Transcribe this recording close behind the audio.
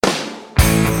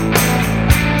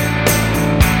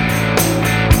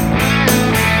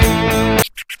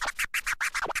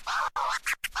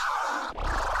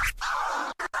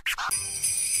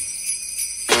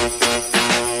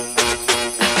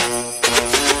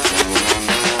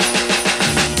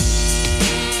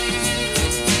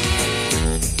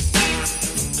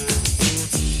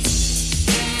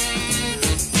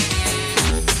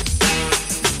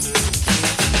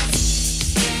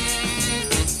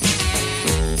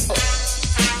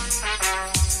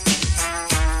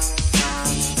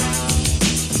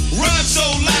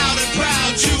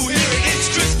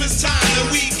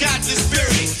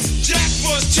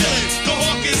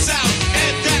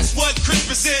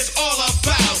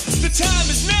time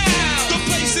is now. The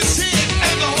place is here,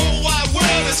 and the whole wide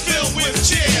world is filled with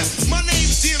cheer. My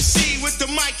name's DMC with the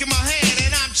mic in my hand,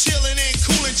 and I'm chilling and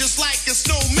cooling just like a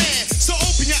snowman. So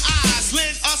open your eyes,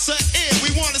 lend us an ear.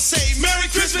 We want to say Merry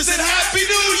Christmas and Happy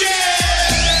New Year!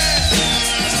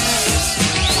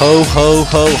 Ho, ho,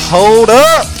 ho, hold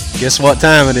up! Guess what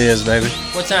time it is, baby?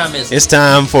 What time is it? It's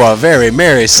time for a very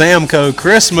merry SamCo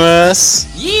Christmas.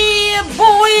 Yeah,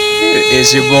 boy!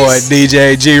 It's your boy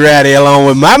DJ G Ratty along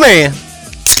with my man.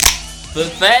 Foot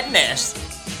Fat and Nasty.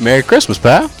 Merry Christmas,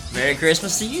 pal. Merry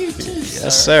Christmas to you, too.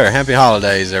 Yes, sir. Happy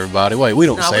holidays, everybody. Wait, we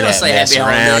don't say that mess happy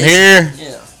around holidays. here.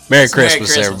 Yeah. Merry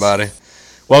Christmas, everybody.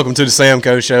 Welcome to the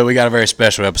SamCo Show. We got a very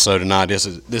special episode tonight. This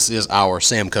is our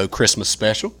SamCo Christmas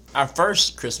special. Our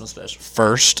first Christmas special.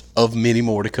 First of many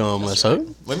more to come, let's hope.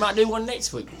 We might do one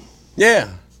next week. Yeah.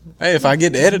 Hey, if I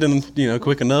get to editing,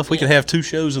 quick enough, we could have 2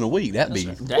 shows in a week. That'd be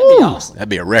awesome. That'd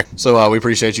be a record. So we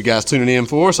appreciate you guys tuning in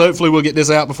for us. Hopefully we'll get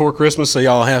this out before Christmas so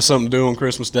y'all have something to do on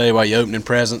Christmas Day while you're opening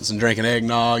presents and drinking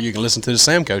eggnog. You can listen to the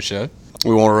SamCo Show.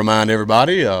 We want to remind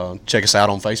everybody, check us out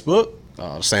on Facebook,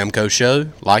 SamCo Show.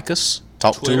 Like us,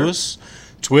 talk to us.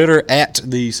 Twitter at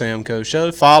the SamCo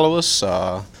Show. Follow us.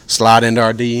 Slide into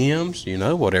our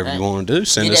DMs, whatever you want to do.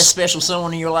 Get that special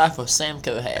someone in your life a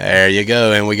SamCo hat. There you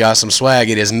go, and we got some swag.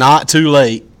 It is not too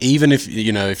late, even if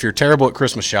you're terrible at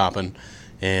Christmas shopping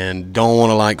and don't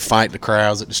want to fight the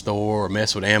crowds at the store or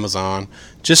mess with Amazon.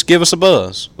 Just give us a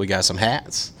buzz. We got some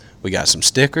hats. We got some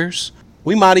stickers.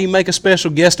 We might even make a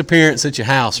special guest appearance at your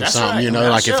house or something.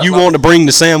 Right. If you want to bring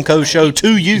the SamCo Show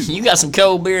to you. You got some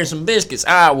cold beer and some biscuits,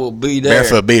 I will be there.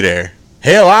 Barefoot be there.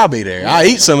 Hell, I'll be there. I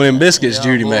eat some of them biscuits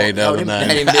Judy made the other night.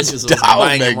 Them biscuits was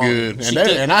they good.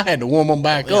 And I had to warm them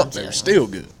back up. They're still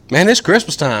good. Man, it's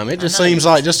Christmas time. It just seems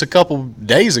like just a couple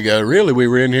days ago, really, we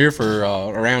were in here for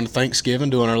around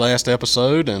Thanksgiving doing our last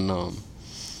episode. And,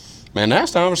 man, now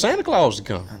it's time for Santa Claus to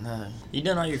come. I know. You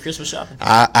done all your Christmas shopping?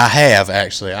 I have,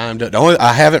 actually.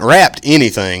 I haven't wrapped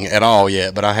anything at all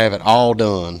yet, but I have it all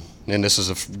done. And this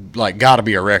is got to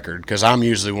be a record because I'm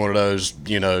usually one of those,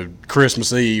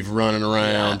 Christmas Eve running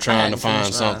around trying to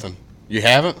find something. You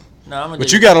haven't? No,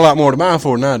 but you got a lot more to buy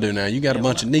for than I do now. You got a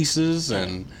bunch of nieces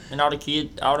and all the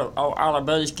kids, all our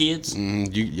brothers' kids.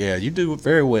 You do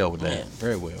very well with that. Yeah.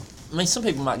 Very well. I mean, some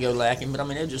people might go lacking, but I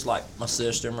mean, they're just like my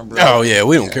sister and my brother. Oh yeah,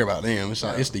 we don't care about them. It's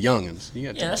the youngins.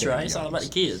 That's right. It's all about the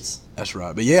kids. That's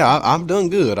right. But yeah, I'm done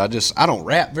good. I don't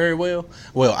rap very well.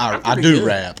 Well, I do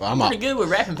rap. I'm pretty good with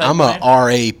rapping. I'm a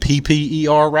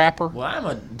R-A-P-P-E-R rapper. Well, I'm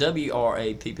a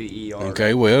W-R-A-P-P-E-R.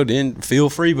 Okay, well then feel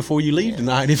free before you leave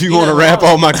tonight if you want to rap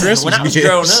all my Christmas. When I was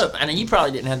growing up, and you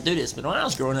probably didn't have to do this, but when I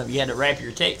was growing up, you had to rap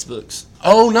your textbooks.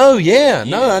 Oh no, yeah,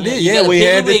 no, I did. Yeah, we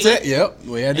had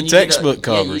the textbook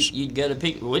covers. You'd go to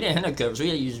pick. We didn't have no covers. We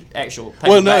had to use actual paper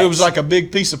Well, no, bags. it was like a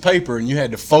big piece of paper, and you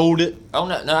had to fold it. Oh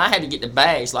no, I had to get the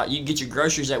bags. Like you get your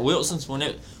groceries at Wilson's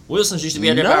Wilson's used to be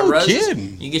out there by Roses.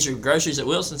 Kidding. You get your groceries at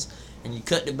Wilson's, and you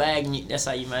cut the bag, and that's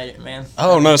how you made it, man.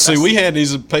 Oh no! See, we had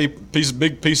these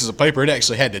big pieces of paper. It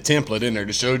actually had the template in there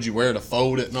that showed you where to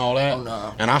fold it and all that. Oh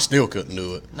no! And I still couldn't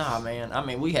do it. Nah, man. I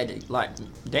mean, we had to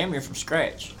damn near from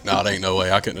scratch. No, there ain't no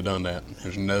way. I couldn't have done that.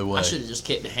 There's no way. I should have just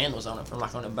kept the handles on it from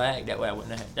on the bag. That way I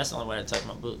wouldn't have. That's the only way I take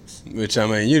my books. Which I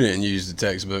mean, you didn't use the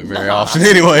textbook very often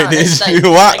anyway, did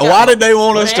you? Why did they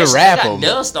want us to wrap them?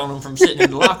 Dust on them from sitting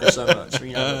in the locker so much.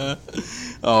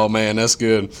 Oh man, that's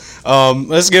good.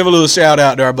 Let's give a little shout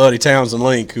out to our buddy Townsend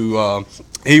Link, who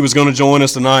he was going to join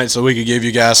us tonight so we could give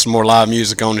you guys some more live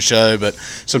music on the show, but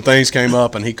some things came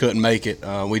up and he couldn't make it.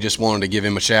 We just wanted to give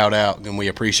him a shout out, and we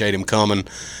appreciate him coming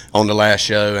on the last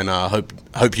show, and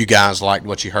hope you guys liked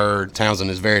what you heard.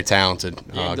 Townsend is very talented,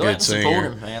 good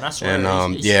singer. Him, man. I swear.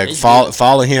 And he's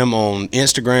follow him on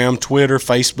Instagram, Twitter,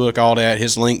 Facebook, all that.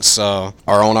 His links are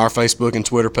on our Facebook and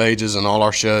Twitter pages and all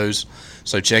our shows.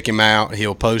 So check him out.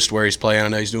 He'll post where he's playing. I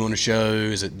know he's doing a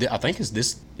show. I think it's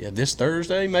this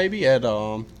Thursday maybe at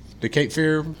the Cape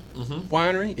Fear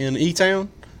Winery in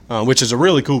E-Town, which is a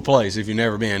really cool place. If you've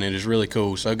never been, it is really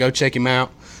cool. So go check him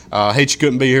out. Hate you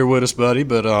couldn't be here with us, buddy,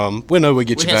 but we know we'll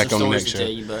get you back on the next show. Tell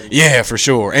you, buddy. Yeah, for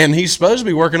sure. And he's supposed to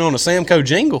be working on a SamCo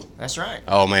jingle. That's right.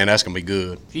 Oh, man, that's going to be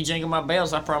good. If you jingle my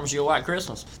bells, I promise you a white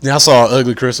Christmas. Now, I saw an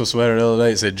ugly Christmas sweater the other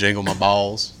day that said, jingle my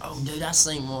balls. Oh, dude, I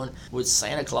seen one with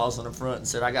Santa Claus on the front and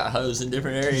said, I got hose in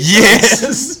different areas.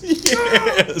 Yes,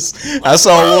 yes. I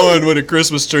saw one with a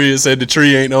Christmas tree that said, the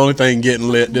tree ain't the only thing getting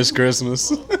lit this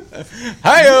Christmas.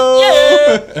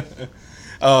 Hi-yo!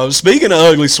 Yeah. Speaking of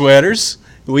ugly sweaters,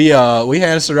 we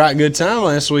had us a right good time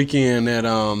last weekend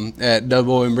at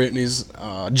Doughboy and Brittany's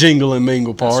Jingle and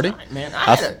Mingle party. That's right, man.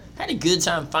 I had a good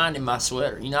time finding my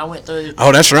sweater. I went through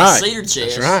that's right. Cedar chest.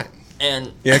 That's right.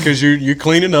 And Yeah, because you're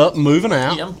cleaning up and moving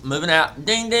out. I'm moving out.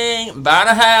 Ding ding. Buying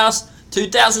a house.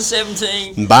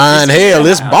 2017. Buying hell,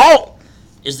 it's bought.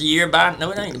 It's the year of buying.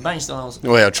 No, it ain't. The bank still owns it.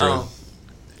 Well, true.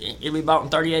 It'll be bought in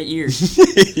 38 years.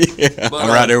 Yeah, But, I'm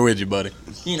right there with you, buddy.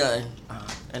 You know,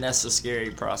 and that's a scary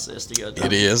process to go through.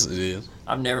 It is.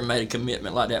 I've never made a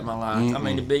commitment like that in my life. I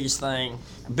mean, the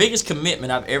biggest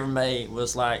commitment I've ever made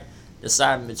was like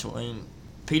deciding between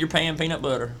Peter Pan peanut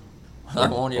butter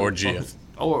Or Jif.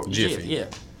 Or Jiffy. Jif, yeah.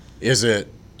 Is it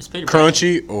It's Peter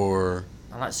crunchy or Pan.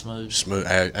 I like smooth. smooth?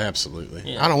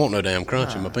 Absolutely. Yeah. I don't want no damn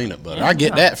crunch in my peanut butter. I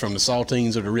get that from the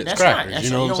saltines or the Ritz That's crackers. right. That's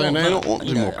You know right. what I'm saying? They don't want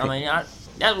you too know, more. I mean,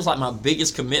 that was like my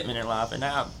biggest commitment in life, and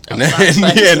now I'm Now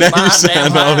you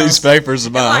sign all these papers to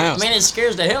buy a house. Man, it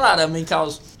scares the hell out of me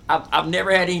because I've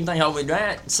never had anything hold me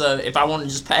back. So if I want to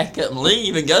just pack up and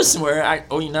leave and go somewhere, not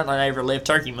that I ever left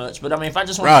Turkey much, but I mean, if I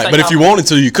just want to Right, take but if off, you wanted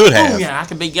to, you could have. yeah, I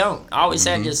could be gone. I always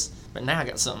had this, but now I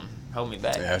got something hold me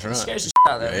back. That's right. It scares the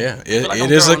shit out of me. Yeah, I feel like it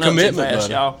I'm is a growing up commitment, too fast,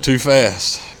 buddy. y'all. Too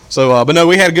fast. So, but no,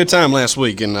 we had a good time last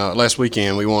week, and last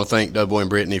weekend we want to thank Doughboy and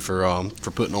Brittany for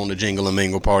putting on the Jingle and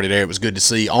Mingle party there. It was good to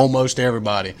see almost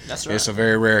everybody. That's right. It's a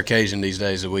very rare occasion these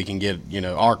days that we can get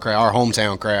our crowd, our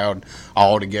hometown crowd,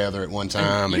 all together at one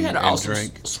time You had an and awesome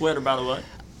drink. sweater, by the way.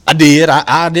 I did.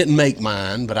 I didn't make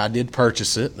mine, but I did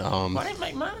purchase it. I didn't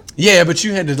make mine. Yeah, but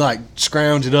you had to like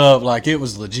scrounge it up like it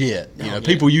was legit. yeah.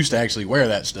 People used to actually wear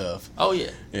that stuff. Oh yeah.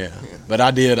 Yeah, but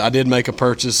I did make a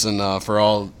purchase, and for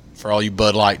all you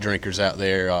Bud Light drinkers out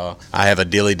there, I have a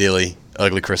Dilly Dilly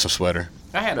Ugly Christmas sweater.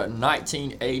 I had a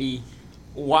 1980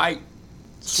 white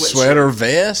Sweater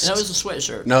vest? No, it was a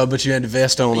sweatshirt. No, but you had the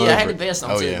vest on over Yeah, I had it. the vest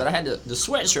on too, yeah. but I had the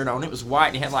sweatshirt on. It was white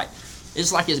and it had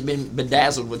it's like it's been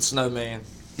bedazzled with snowman.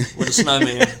 With a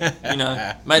snowman,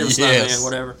 made of a snowman,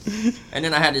 whatever. And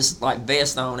then I had this like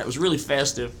vest on. It was really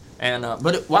festive. And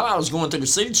while I was going through the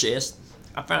suit chest,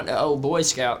 I found the old Boy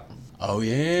Scout. Oh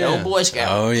yeah. The old Boy Scout.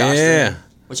 Oh costume, yeah.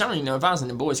 Which I don't even know if I was in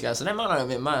the Boy Scouts, so that might not have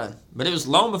been mine. But it was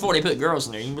long before they put girls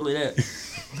in there. You can believe that.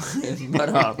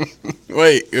 But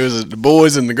wait, was it the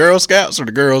boys and the Girl Scouts or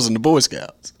the girls and the Boy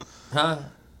Scouts?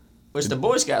 It's the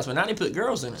Boy Scouts, but now they put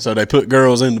girls in it. So they put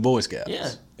girls in the Boy Scouts. Yeah.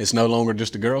 It's no longer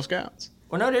just the Girl Scouts.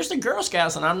 Well, no, there's the Girl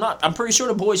Scouts, and I'm pretty sure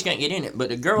the boys can't get in it, but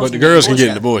the girls. But the girls can get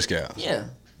in the Boy Scouts. Yeah.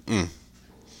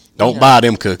 Don't buy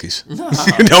them cookies. No.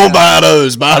 Don't buy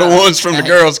those. Buy the ones from the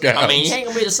Girl Scouts. I mean, you ain't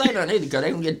gonna be able to say nothing either, because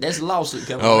they gonna get that's a lawsuit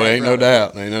coming. Oh, ain't no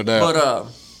doubt. Ain't no doubt.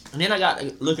 But and then I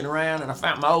got looking around, and I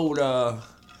found my old.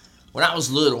 When I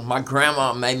was little, my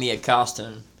grandma made me a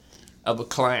costume of a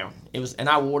clown. And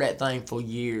I wore that thing for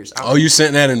years. You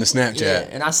sent that in the Snapchat. Yeah,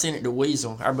 and I sent it to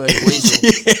Weasel, our buddy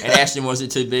Weasel, and asked him was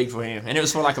it too big for him, and it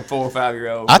was for like a 4 or 5 year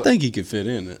old. I think he could fit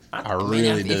in it. I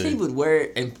really do. If he would wear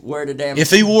it and wear the damn. If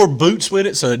he wore boots with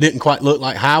it, so it didn't quite look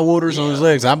like high waters on his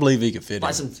legs, I believe he could fit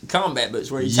like in. some combat boots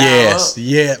where he's Yes, up.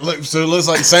 Yeah. Look, so it looks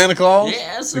like Santa Claus.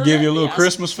 Yeah, that's to right. give you a little Yeah,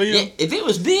 Christmas feel. Yeah, if it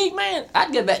was big, man,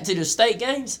 I'd go back to the state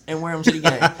games and wear them to the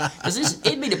game. Because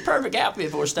it'd be the perfect outfit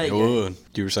for a state It game. would.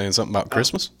 You were saying something about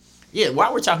Christmas? Yeah,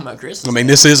 while we're talking about Christmas. I mean,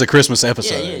 this is a Christmas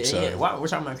episode. Yeah. While we're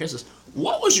talking about Christmas,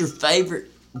 what was your favorite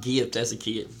gift as a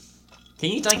kid? Can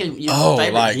you think of your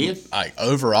favorite gift? Like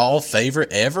overall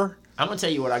favorite ever? I'm going to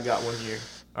tell you what I got one year.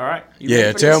 All right?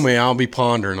 Yeah, tell me. I'll be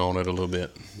pondering on it a little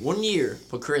bit. One year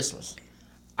for Christmas,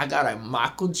 I got a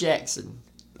Michael Jackson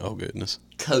Oh, goodness.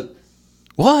 coat.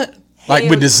 What? Like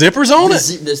with the zippers on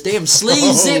it? The damn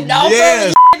sleeves zipped off.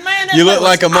 Yes. Man, You look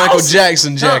like a Michael awesome.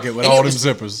 Jackson jacket with And all it them was-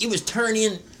 zippers. It was turned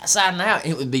inside and out,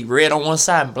 and it would be red on one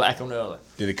side and black on the other.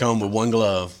 Did it come with one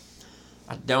glove?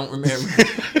 I don't remember.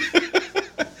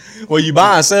 Well, you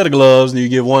buy a set of gloves and you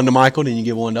give one to Michael, then you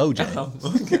give one to OJ.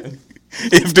 Okay.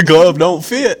 If the glove don't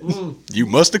fit, you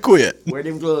must have quit. Wear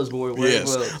them gloves, boy. Wear them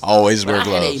gloves. Always But wear I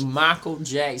gloves. had a Michael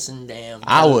Jackson damn.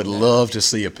 I would coat, man. love to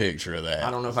see a picture of that.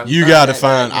 I don't know if I can You find got to that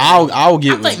find. thing. I'll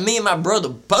get. I think me and my brother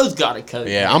both got a coat.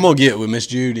 Yeah, I'm gonna get with Miss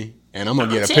Judy, and I'm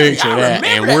gonna get a Tell you, picture I of that,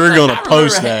 and remember we're thing. gonna I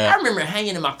post remember, I that. remember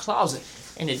hanging in my closet,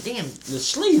 and the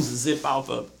sleeves would zip off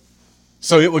of it.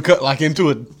 So it would cut like into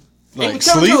a It like would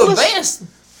come to a sleeveless. vest.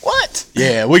 What?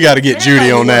 Yeah, we got to get Everybody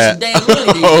Judy on wants that. some damn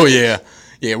money these Oh days. yeah,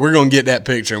 yeah. We're gonna get that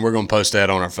picture, and we're gonna post that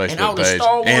on our And all Facebook the page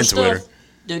Star Wars and stuff. Twitter.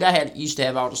 Dude, I used to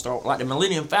have all the Star like the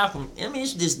Millennium Falcon. I mean,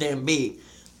 it's this damn big.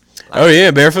 Oh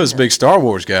yeah, Barefoot's a big Star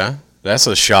Wars guy. That's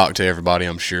a shock to everybody,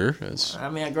 I'm sure. I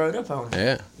mean, I grew up on it.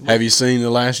 Yeah. Have you seen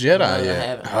The Last Jedi No, yet? I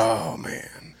haven't. Oh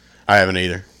man, I haven't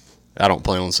either. I don't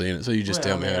plan on seeing it, so you just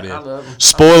Well, tell me man, how I it love is. 'em.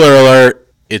 Spoiler alert: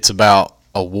 it's about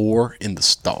a war in the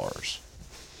stars.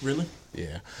 Really?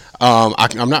 Yeah.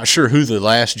 I'm not sure who the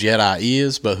Last Jedi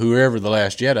is, but whoever the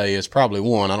Last Jedi is probably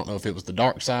won. I don't know if it was the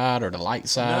dark side or the light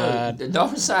side. No, the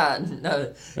dark side,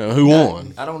 no. Who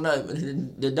won? I don't know.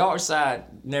 But the dark side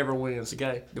never wins,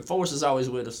 okay? The Force is always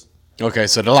with us. Okay,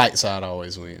 so the light side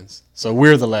always wins. So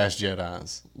we're the Last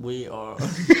Jedis. We are.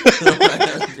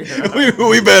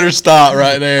 we better stop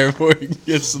right there before it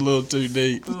gets a little too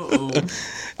deep. So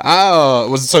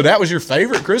that was your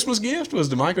favorite Christmas gift? Was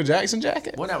the Michael Jackson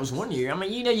jacket? Well, that was one year. I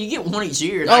mean, you get one each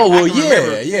year. Oh, well,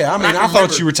 yeah. I mean, I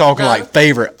thought you were talking like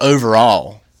favorite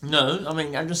overall. No, I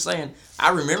mean, I'm just saying,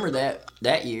 I remember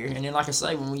that year. And then, like I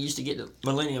say, when we used to get the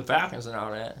Millennium Falcons and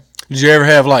all that. Did you ever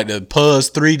have like the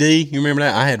Puzz 3D? You remember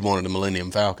that? I had one of the Millennium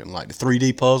Falcon, like the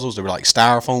 3D puzzles. They were like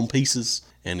styrofoam pieces,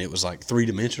 and it was like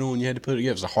 3-dimensional, and you had to put it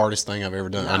together. It was the hardest thing I've ever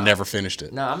done. No. I never finished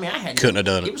it. No, I mean, couldn't have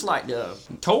done it. It was like the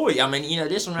toy. I mean,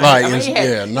 this one right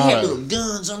here. I mean, it had little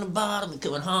guns on the bottom,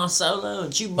 and Han Solo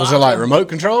and Chewbacca. Was it like remote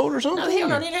controlled or something? No, hell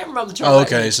no, they didn't have remote control. Oh,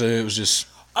 okay, so it was just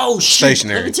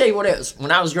stationary. Let me tell you what else.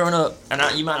 When I was growing up, and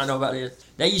you might not know about this,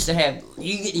 they used to have,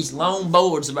 you get these long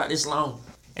boards about this long.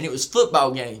 And it was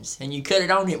football games, and you cut it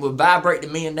on, it would vibrate the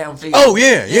men downfield. Oh,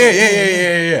 yeah.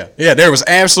 Yeah, there was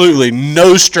absolutely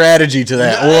no strategy to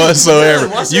that whatsoever.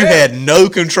 You had no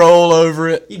control over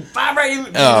it. You vibrate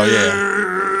it. Oh,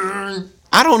 yeah.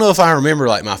 I don't know if I remember,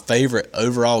 like, my favorite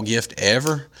overall gift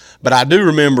ever, but I do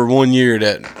remember one year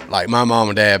that, like, my mom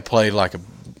and dad played like it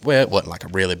wasn't like a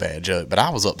really bad joke, but I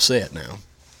was upset now.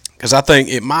 Because I think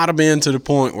it might have been to the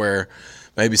point where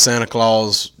maybe Santa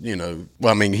Claus,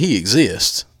 he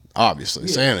exists, obviously.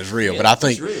 Yeah. Santa's real. But I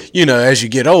think, as you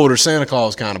get older, Santa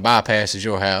Claus kind of bypasses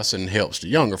your house and helps the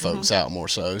younger folks out more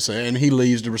so. And he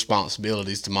leaves the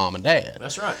responsibilities to mom and dad.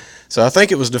 That's right. So I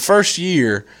think it was the first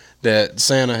year that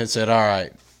Santa had said, all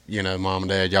right, mom and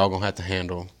dad, y'all going to have to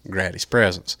handle Grady's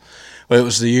presents. Well, it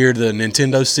was the year the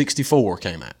Nintendo 64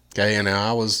 came out. Okay, and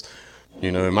I was,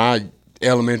 in my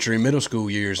elementary and middle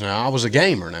school years now, I was a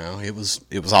gamer now. It was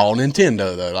all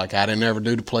Nintendo though. Like I didn't ever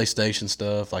do the PlayStation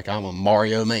stuff. Like I'm a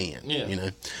Mario man.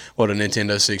 Yeah. Well, the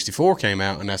Nintendo 64 came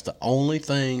out, and that's the only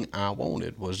thing I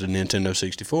wanted was the Nintendo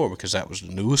 64 because that was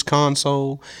the newest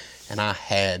console, and I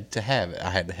had to have it. I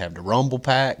had to have the Rumble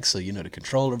Pack, so the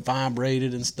controller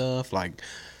vibrated and stuff. Like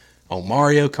on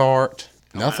Mario Kart.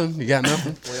 Nothing? You got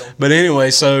nothing? Well. But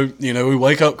anyway, so, we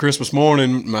wake up Christmas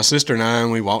morning, my sister and I, and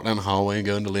we walk down the hallway and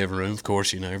go in the living room. Of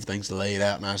course, everything's laid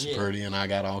out nice and pretty, and I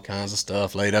got all kinds of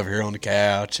stuff laid over here on the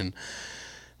couch, and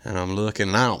I'm looking,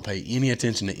 and I don't pay any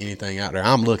attention to anything out there.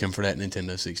 I'm looking for that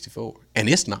Nintendo 64, and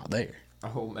it's not there.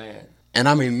 Oh, man. And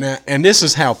I mean, and this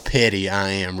is how petty I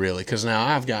am, really, because now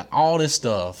I've got all this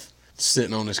stuff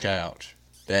sitting on this couch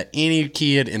that any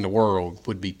kid in the world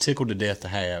would be tickled to death to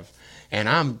have, and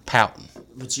I'm pouting.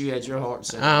 But you had your heart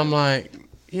set. I'm like,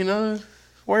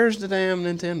 where's the damn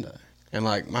Nintendo? And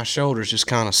like my shoulders just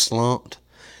kind of slumped,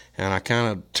 and I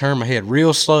kind of turned my head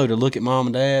real slow to look at mom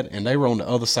and dad, and they were on the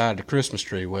other side of the Christmas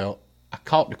tree. Well, I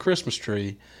caught the Christmas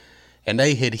tree, and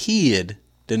they had hid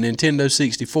the Nintendo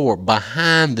 64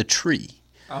 behind the tree.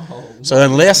 Oh. So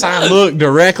unless I looked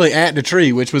directly at the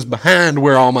tree, which was behind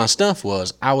where all my stuff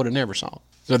was, I would have never saw it.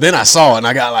 So then I saw it, and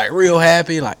I got, like, real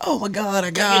happy, like, oh, my God, I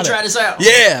got it. You try this out.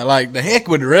 Yeah, like, the heck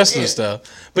with the rest of the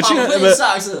stuff. But put your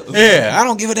socks up. Yeah, I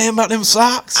don't give a damn about them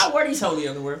socks. I wear these holy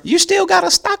underwear. You still got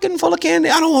a stocking full of candy?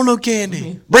 I don't want no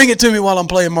candy. Bring it to me while I'm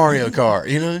playing Mario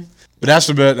Kart, But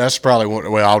that's probably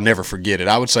one, well, I'll never forget it.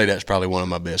 I would say that's probably one of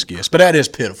my best gifts. But that is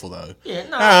pitiful, though. Yeah,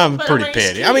 no. I'm pretty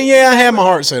petty. I had my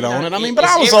heart set on it. But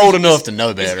I was old enough to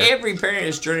know better. It's every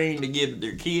parent's dream to give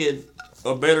their kid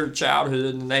a better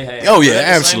childhood than they had. Oh, yeah, but at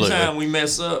absolutely. the same time, we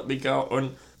mess up because,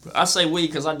 I say we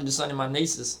because I did the same to my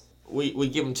nieces. We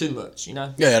give them too much,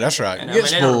 Yeah, that's right. And,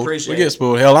 we get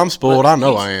spoiled. Hell, I'm spoiled. I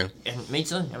know I am. And me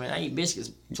too. I eat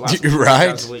biscuits twice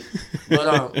right. a week.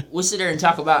 But we sit there and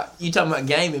talk about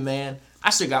gaming, man. I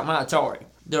still got my Atari.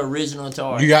 The original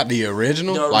Atari. You got the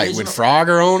original? Like with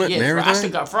Frogger on it and everything? I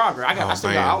still got Frogger. I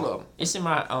still got all of them. It's in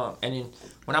my, and then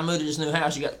when I moved to this new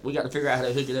house, we got to figure out how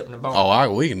to hook it up in the barn.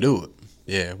 Oh, we can do it.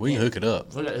 Yeah, we can hook it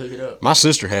up. We got to hook it up. My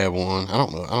sister had one. I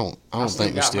don't know. I don't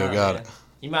think we still got it.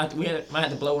 We might have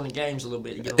to blow in the games a little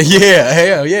bit to get them. Yeah,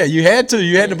 hell yeah. You had to.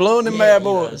 You had to blow in them bad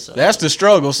boys. That's the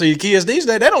struggle. See, kids these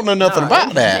days, they don't know nothing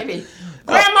about that.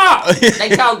 Grandma!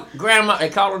 They call Grandma. They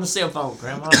call on the cell phone.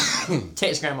 Grandma,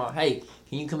 text Grandma. Hey,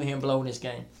 can you come in here and blow in this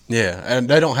game? Yeah, and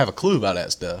they don't have a clue about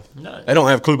that stuff. No. They don't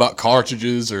have a clue about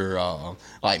cartridges or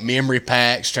like memory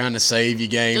packs trying to save your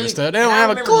game and stuff. They don't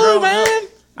have a clue, man.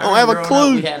 They don't have a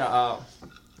clue. We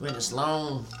had this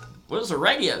long. Well, it was a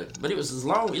radio, but it was as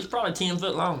long. It was probably 10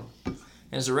 foot long. And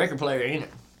there's a record player in it,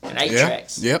 and 8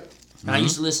 tracks. Yep. I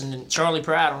used to listen to Charlie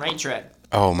Pride on 8-track.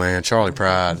 Oh, man, Charlie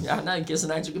Pride. I know, Kiss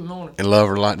an Angel Good Morning. And Love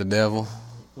Her Like the Devil.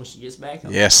 When she gets back.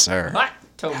 Yes, sir. What?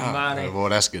 Mighty. Boy,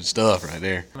 that's good stuff right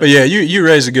there. But yeah, you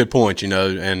raise a good point,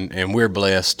 and we're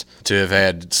blessed to have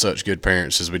had such good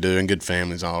parents as we do and good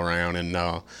families all around. And,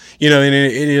 and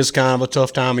it is kind of a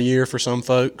tough time of year for some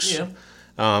folks. Yeah.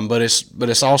 But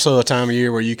it's also a time of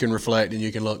year where you can reflect and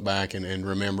you can look back and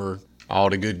remember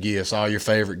all the good gifts, all your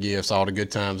favorite gifts, all the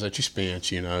good times that you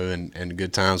spent, and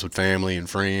good times with family and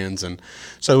friends. And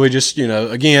so we just,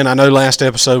 again, I know last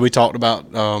episode we talked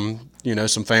about,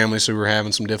 some families who were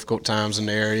having some difficult times in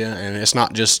the area, and it's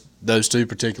not just those two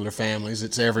particular families,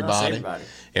 it's everybody.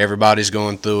 Everybody's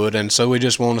going through it, and so we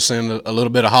just want to send a little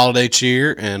bit of holiday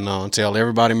cheer and tell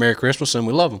everybody Merry Christmas and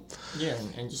we love them. Yeah,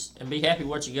 and be happy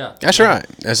what you got. That's right.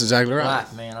 That's exactly right.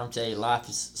 Life, man, I'm telling you, life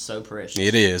is so precious.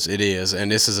 It is,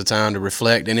 and this is a time to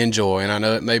reflect and enjoy, and I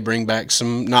know it may bring back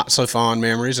some not so fond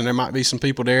memories, and there might be some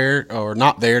people there or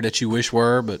not there that you wish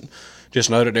were, but just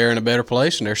know that they're in a better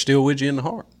place and they're still with you in the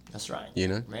heart. That's right.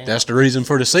 Man, that's the reason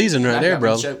for the season right there,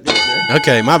 brother.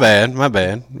 Okay, my bad.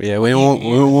 Yeah, we don't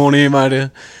want anybody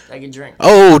to take a drink.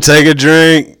 Oh, take a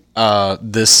drink.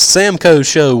 The SamCo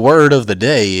Show word of the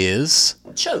day is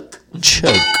choke.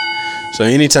 So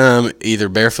anytime either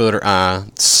Barefoot or I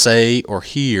say or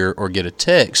hear or get a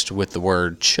text with the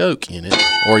word choke in it,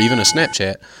 or even a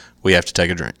Snapchat, we have to take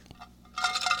a drink.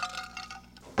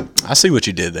 I see what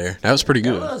you did there. That was pretty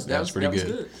good. That was pretty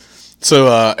good.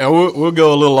 So we'll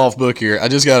go a little off book here. I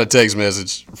just got a text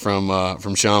message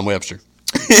from Sean Webster,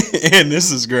 and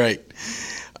this is great.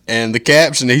 And the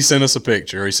caption, he sent us a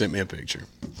picture, or he sent me a picture,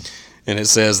 and it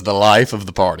says, "The life of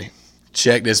the party."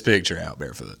 Check this picture out,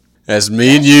 Barefoot. That's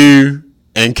me and you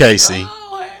and Casey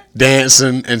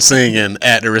dancing and singing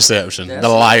at the reception. The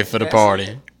life of the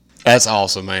party. That's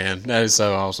awesome, man. That is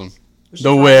so awesome. The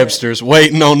Websters,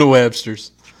 waiting on the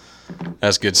Websters.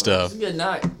 That's good stuff. It was a good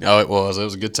night. Oh, it was. It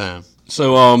was a good time.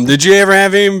 So, did you ever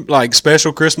have any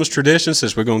special Christmas traditions?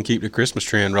 Since we're gonna keep the Christmas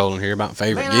trend rolling here about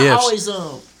favorite gifts. I always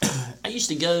I used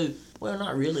to go. Well,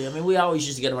 not really. I mean, we always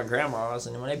used to go to my grandma's,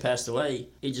 and then when they passed away,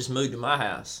 it just moved to my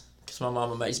house because my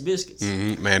mama makes biscuits.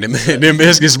 Mm-hmm. Man, them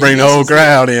biscuits bring the whole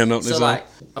crowd in. Don't they? So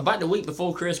about the week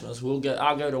before Christmas,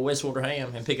 I'll go to Westwater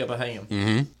Ham and pick up a ham.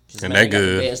 Mm-hmm. And they're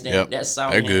good. That's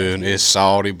salty. They're good. It's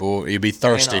salty, boy. You'll be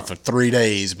thirsty for 3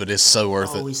 days, but it's so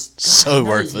worth it. So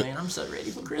worth it. Man, I'm so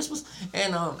ready for Christmas.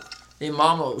 And then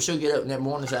Mama, she'll get up in that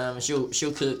morning time and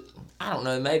she'll cook. I don't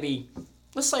know, maybe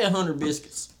let's say 100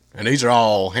 biscuits. And these are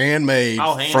all handmade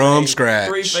from scratch.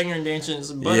 3-finger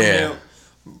indentions, buttermilk.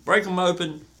 Break them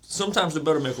open. Sometimes the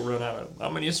buttermilk will run out of them.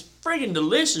 I mean, it's freaking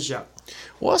delicious, y'all.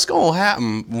 What's going to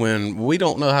happen when we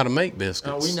don't know how to make biscuits?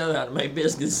 Oh, we know how to make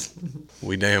biscuits.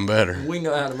 We damn better. We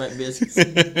know how to make biscuits.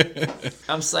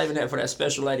 I'm saving that for that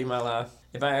special lady in my life.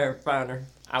 If I ever find her,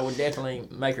 I would definitely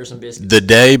make her some biscuits. The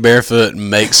day Barefoot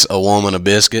makes a woman a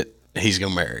biscuit, he's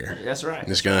going to marry her. That's right.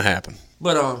 It's going to happen.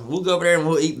 But we'll go over there and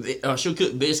we'll eat. She'll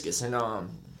cook biscuits and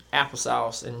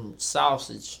applesauce and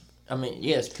sausage. I mean,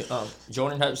 yes,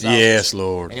 Jordan Hope sausage. Yes,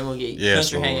 Lord. And then we'll get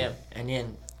country ham, and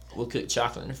then we'll cook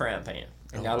chocolate in the frying pan.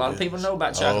 And now a lot of people know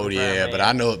about chocolate in the frying pan. But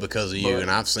I know it because of you, and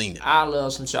I've seen it. I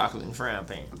love some chocolate in the frying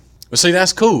pan. Well, see,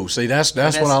 that's cool. See, that's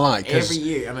what I like. Every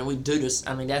year. I mean, we do this.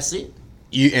 I mean, that's it.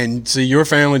 Your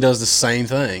family does the same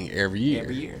thing every year.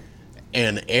 Every year.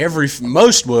 And I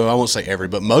won't say every,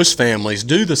 but most families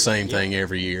do the same thing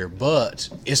every year, but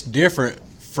it's different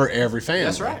for every family.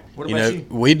 That's right. What about you?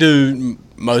 We do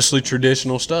mostly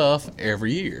traditional stuff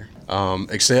every year,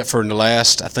 except for in the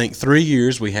last, I think, 3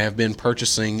 years, we have been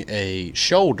purchasing a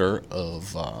shoulder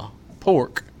of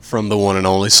pork from the one and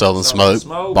only Southern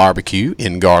Smoke Barbecue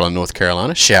in Garland, North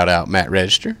Carolina. Shout out Matt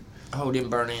Register. Oh, them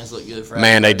burn ends look good.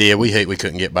 Man, they did. We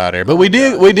couldn't get by there, but we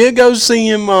did go see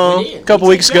him a couple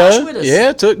weeks ago.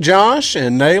 Yeah, took Josh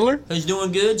and Naylor. Who's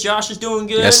doing good? Josh is doing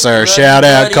good. Yes, sir. Shout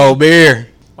out Cole Beer.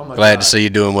 Glad to see you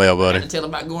doing well, buddy. I had to tell him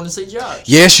about going to see Josh.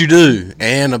 Yes, you do,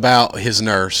 and about his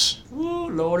nurse. Ooh,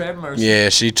 Lord have mercy. Yeah,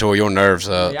 she tore your nerves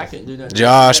up. Yeah, I couldn't do nothing.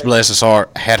 Josh, bless his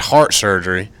heart, had heart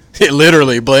surgery. It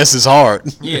literally bless his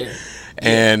heart. Yeah.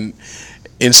 And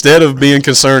instead of being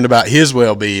concerned about his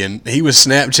well-being, he was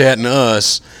Snapchatting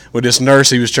us with this nurse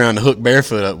he was trying to hook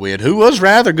Barefoot up with, who was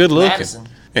rather good looking. Madison.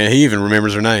 And he even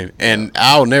remembers her name. And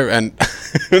I'll never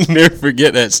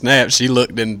forget that snap. She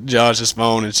looked in Josh's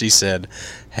phone and she said,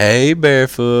 "Hey,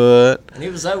 Barefoot." And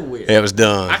it was over with. It was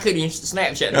done. I couldn't even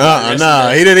Snapchat.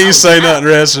 No, he didn't even say nothing the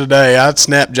rest of the day. I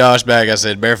snapped Josh back. I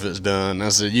said, "Barefoot's done." I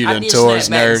said, "You done tore his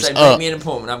nerves up." Make me an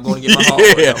appointment. I'm going to get my heart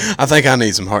worked on. I think I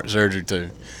need some heart surgery too.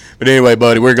 But anyway,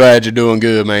 buddy, we're glad you're doing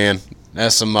good, man.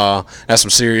 That's some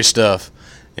serious stuff.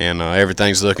 and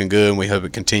everything's looking good, and we hope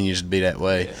it continues to be that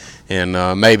way. Yeah.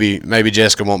 And maybe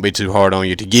Jessica won't be too hard on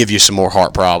you to give you some more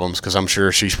heart problems, because I'm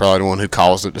sure she's probably the one who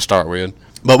caused it to start with.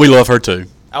 But we love her too.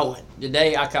 Oh, the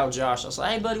day I called Josh, I was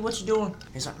like, "Hey, buddy, what you doing?"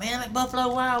 He's like, "Man, I'm at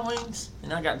Buffalo Wild Wings."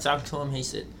 And I got to talking to him. He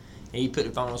said, he put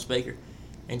the phone on speaker,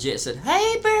 and Jet said,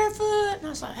 "Hey, Barefoot." And I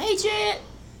was like, "Hey, Jet."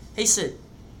 He said,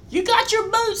 "You got your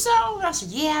boots on?" I said,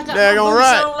 "Yeah, I got my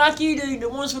boots on like you do, the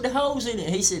ones with the holes in it."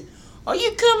 He said, "Are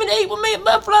you coming to eat with me at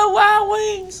Buffalo Wild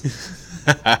Wings?"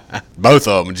 Both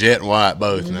of them, Jet and White,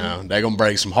 both now. They're going to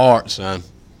break some hearts, son.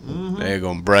 They're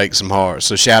going to break some hearts.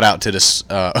 So shout out to the,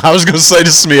 I was going to say the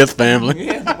Smith family.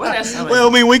 Yeah, well,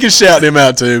 I mean, we can shout them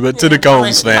out too, but to the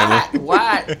Combs family.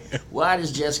 White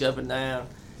is Jessica up and down,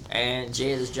 and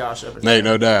Jed is Josh up and down. Ain't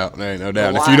no doubt.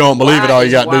 And if you don't believe it, all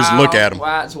you got to do is look at him.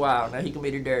 White's wild. Now he can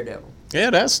be the daredevil. Yeah,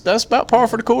 that's about par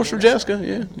for the course for Jessica.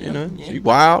 Yeah, you know, she's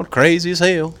wild, crazy as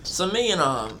hell. So me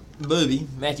and Booby,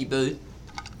 Matthew Booth,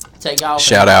 take off.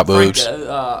 Shout out, Boobs.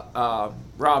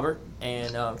 Robert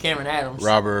and Cameron Adams.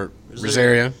 Robert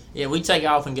Rosario. Yeah, we take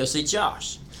off and go see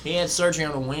Josh. He had surgery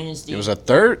on a Wednesday. It was a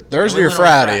Thursday or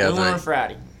Friday, I think. We went on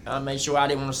Friday. I made sure I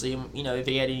didn't want to see him, if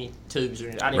he had any tubes or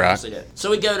anything. I didn't want to see that. So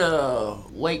we go to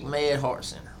Wake Med Heart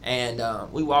Center. And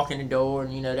we walk in the door,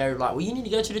 and, they're like, "Well, you need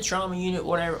to go to the trauma unit,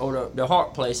 whatever, or the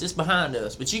heart place. It's behind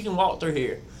us, but you can walk through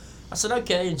here." I said,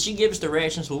 "Okay," and she gave us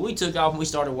directions. Well, we took off, and we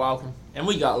started walking, and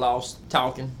we got lost,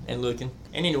 talking and looking.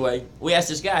 And anyway, we asked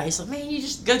this guy. He said, "Man, you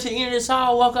just go to the end of this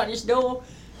hall, walk out this door,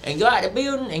 and go out the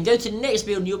building, and go to the next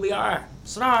building. You'll be all right." I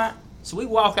said, "All right." So we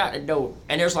walk out the door,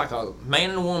 and there's like a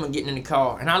man and a woman getting in the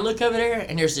car. And I look over there,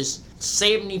 and there's this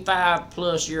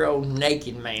 75-plus-year-old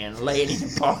naked man laying in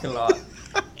the parking lot.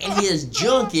 And his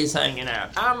junk is hanging out.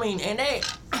 I mean,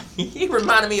 he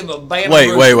reminded me of a Bama.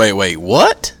 Wait,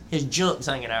 what? His junk's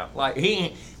hanging out. Like,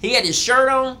 he had his shirt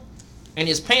on, and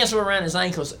his pants were around his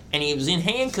ankles, and he was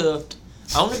handcuffed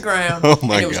on the ground. Oh,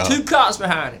 my God. And there was 2 cops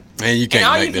behind him. Man, you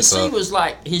can't make this up. And all you could see was,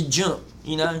 like, his junk,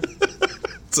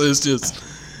 So it's just,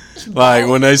 like,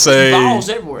 when they say... balls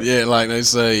everywhere. Yeah, like they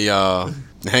say,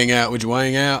 hang out with your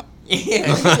wang out.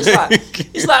 Yeah,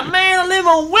 it's like, "Man, I live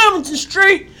on Wilmington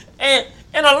Street, and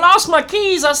I lost my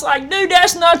keys." I was like, "Dude,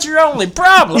 that's not your only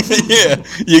problem." Yeah,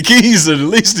 your keys are the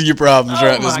least of your problems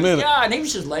right this minute. Oh, my God. And he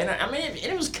was just laying there. I mean,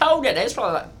 it was cold that day. It's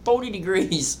probably like 40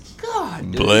 degrees. God,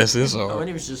 dude. Bless his heart. Oh, and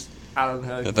it was just, I don't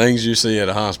know. The things you see at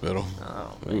a hospital.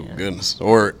 Oh, man. man. Goodness.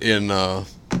 Or in, where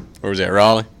was that,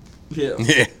 Raleigh? Yeah.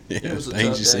 Yeah. It was a Things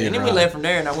tough you see day. in And then Raleigh. we left from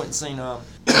there, and I went and seen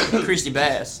Christy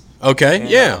Bass. Okay, And,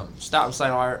 yeah. stopped and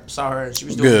saw her, and she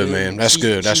was doing Good, man. That's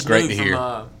good. That's she's great to moved hear.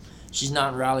 From, she's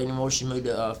not in Raleigh anymore. She moved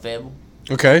to Fayetteville.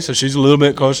 Okay, so she's a little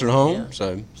bit closer to home. Yeah.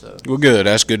 So, So- well, good.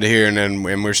 That's good to hear. And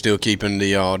we're still keeping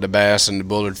the Bass and the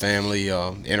Bullard family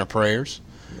in our prayers,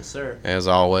 Yes, sir. as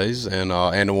always, and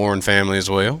the Warren family as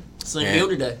well. Seen And- Bill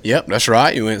today. Yep, that's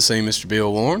right. You went and see Mr.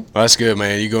 Bill Warren. Well, that's good,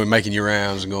 man. You're going making your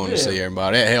rounds and going to Yeah. see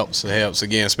everybody. It helps. It helps,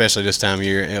 again, especially this time of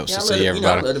year. It helps Yeah, to I see love,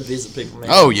 everybody. I love to visit people, man.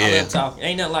 Oh, I yeah. love talking.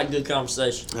 Ain't nothing like good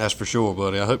conversation. That's for sure,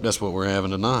 buddy. I hope that's what we're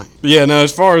having tonight. But yeah, no,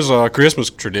 as far as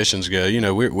Christmas traditions go,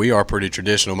 we are pretty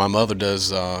traditional. My mother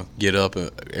does get up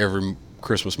every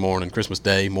Christmas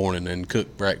Day morning, and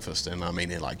cook breakfast. And I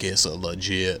mean, it's a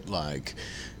legit,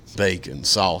 bacon,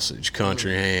 sausage,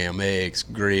 country ham, eggs,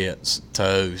 grits,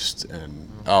 toast, and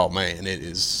oh man, it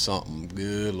is something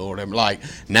good, Lord.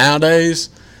 Nowadays,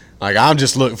 I'm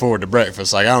just looking forward to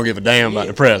breakfast. I don't give a damn about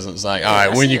the presents. All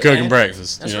right, when you cooking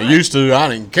breakfast? That's right. right. Used to, I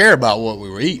didn't care about what we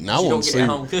were eating. I You want don't to get see. at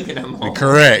home cooking no more.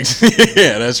 Correct.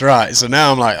 Yeah, that's right. So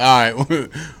now I'm like, all right,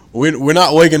 we're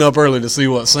not waking up early to see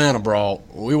what Santa brought.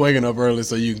 We're waking up early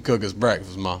so you can cook us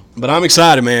breakfast, Mom. But I'm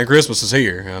excited, man. Christmas is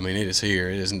here. I mean, it is here.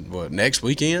 It isn't, next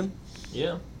weekend?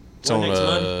 Yeah. It's Well,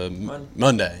 on next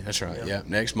Monday. That's right. Yeah. Yeah,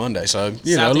 next Monday. So, a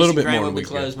Southeastern little bit Grand more will than be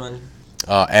we closed Monday.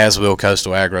 as will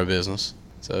Coastal Agribusiness.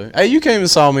 So, hey, you came and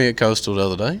saw me at Coastal the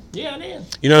other day. Yeah, I did.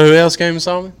 You know who else came and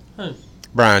saw me? Who?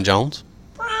 Brian Jones.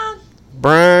 Brian.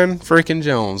 Brian freaking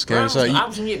Jones came and saw you. I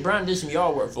was going to get Brian to do some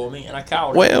yard work for me, and I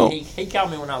called him. Well- He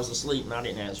called me when I was asleep, and I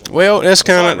didn't answer him. Well, that's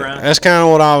Sorry, kind Brian. of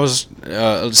what I was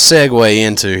segue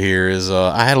into here. Is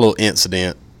I had a little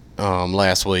incident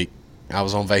last week. I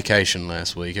was on vacation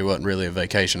last week. It wasn't really a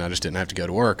vacation. I just didn't have to go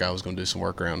to work. I was going to do some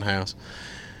work around the house.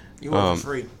 You work for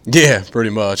free. Yeah,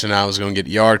 pretty much. And I was going to get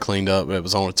the yard cleaned up. But it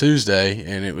was on a Tuesday,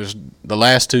 and it was the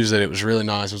last Tuesday. It was really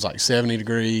nice. It was like 70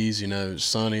 degrees. It was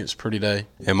sunny. It was a pretty day.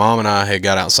 And Mom and I had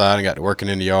got outside and got to working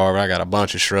in the yard. I got a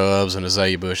bunch of shrubs and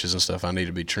azalea bushes and stuff I needed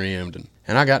to be trimmed.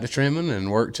 And I got to trimming and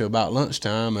worked till about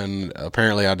lunchtime. And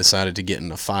apparently I decided to get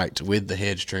in a fight with the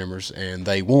hedge trimmers, and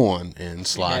they won and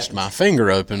sliced my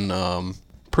finger open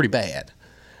pretty bad.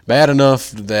 Bad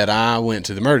enough that I went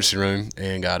to the emergency room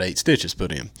and got 8 stitches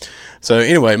put in. So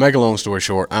anyway, make a long story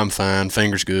short, I'm fine,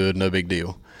 fingers good, no big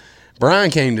deal.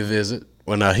 Brian came to visit.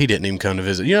 Well, no, he didn't even come to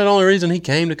visit. You know the only reason he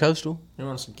came to Coastal? You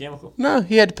want some chemical? No,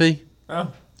 he had to pee.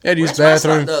 Oh. He had to use the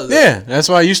bathroom. Yeah, that's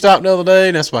why you stopped the other day,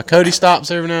 and that's why Cody stops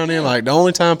every now and then. Like, the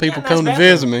only time people come to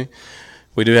visit me,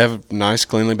 we do have nice,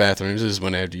 cleanly bathrooms. This is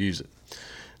when they have to use it.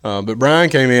 But Brian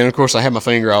came in. Of course, I had my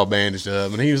finger all bandaged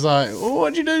up, and he was like, well,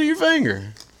 what'd you do to your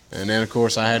finger? And then, of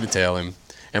course, I had to tell him.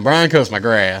 And Brian cuts my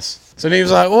grass. So then he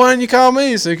was like, well, why didn't you call me?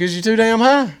 He said, because you're too damn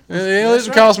high. It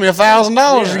would cost me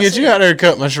 $1,000 to get you out there to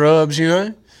cut my shrubs, you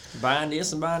know. Buying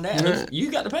this and buying that.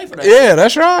 You got to pay for that. Yeah,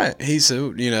 that's right. He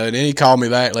said, you know, and then he called me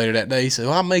back later that day. He said,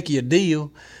 well, I'll make you a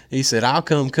deal. He said, I'll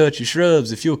come cut your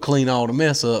shrubs if you'll clean all the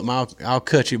mess up, and I'll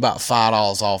cut you about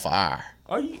 $5 off an hour.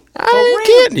 Are you? I ain't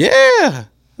kidding. Yeah.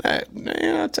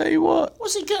 Man, I tell you what.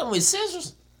 What's he cutting with,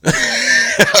 scissors?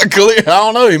 I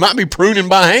don't know. He might be pruning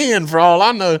by hand for all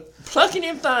I know. Plucking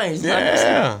them things.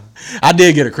 Yeah. I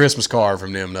did get a Christmas card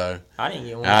from them, though. I didn't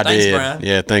get one. Thanks, Brian.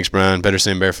 Yeah, thanks, Brian. Better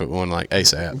send Barefoot one like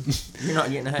ASAP. You're not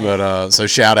getting a hand. But so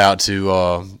shout out to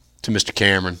Mr.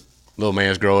 Cameron. Little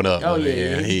man's growing up. Oh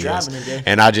yeah, he's driving it there.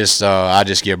 And I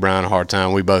just give Brian a hard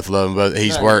time. We both love him. But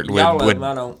he's worked with. Y'all love him,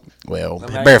 I don't. Well,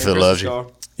 Barefoot loves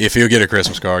you. If he'll get a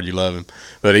Christmas card, you love him.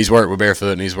 But he's worked with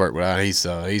Barefoot and he's worked with. He's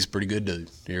a pretty good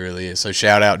dude. He really is. So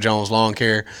shout out Jones Lawn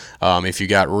Care. If you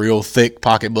got real thick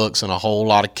pocketbooks and a whole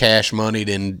lot of cash money,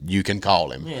 then you can call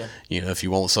him. Yeah. You know, if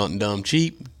you want something done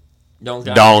cheap, don't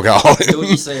call him. Do what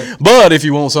you said. But if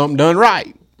you want something done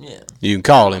right, you can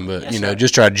call him. But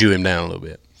just try to Jew him down a little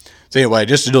bit. So anyway,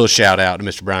 just a little shout out to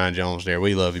Mr. Brian Jones there.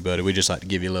 We love you, buddy. We just like to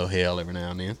give you a little hell every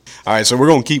now and then. All right, so we're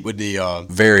going to keep with the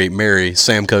very merry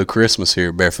SamCo Christmas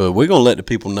here, Barefoot. We're going to let the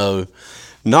people know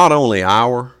not only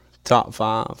our top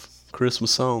 5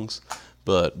 Christmas songs,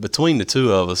 but between the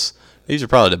two of us, these are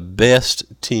probably the best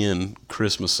 10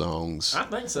 Christmas songs. I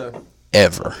think so.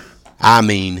 Ever. I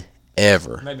mean,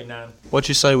 ever. Maybe 9. What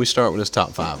you say we start with this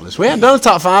top 5 list? We haven't done a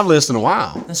top 5 list in a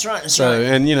while. That's right.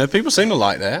 And you know, people seem to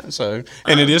like that. So,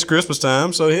 and it is Christmas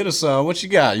time. So hit us. What you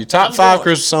got? Your top 5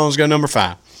 Christmas songs. Go number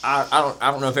 5. I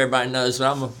don't know if everybody knows,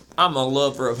 but I'm a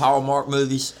lover of Hallmark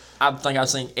movies. I think I've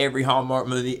seen every Hallmark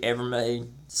movie ever made,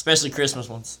 especially Christmas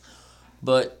ones.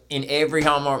 But in every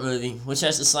Hallmark movie, which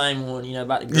has the same one, you know,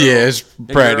 about the girl. Yeah, it's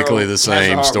practically the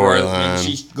same storyline.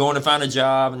 She's going to find a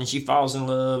job, and then she falls in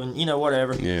love, and, you know,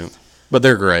 whatever. Yeah. But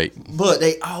they're great. But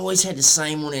they always had the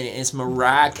same one in it. It's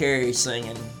Mariah Carey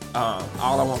singing All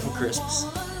I Want for Christmas.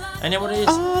 Ain't that what it is?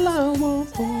 All I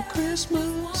want for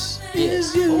Christmas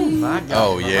is you. Oh, my God.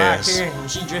 Oh, Mariah yes. Carey, when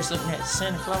she dressed up in that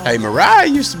Santa Claus. Hey, Mariah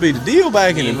used to be the deal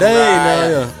back in the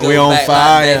day. We on back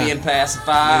fire. Like Baby and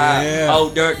Pacify. Yeah.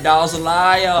 Oh, Dirt Doll's a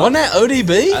Liar. Wasn't that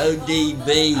ODB?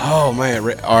 ODB. Oh,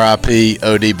 man. R.I.P.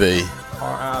 ODB.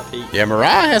 R.I.P. Yeah,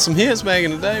 Mariah had some hits back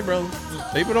in the day, brother.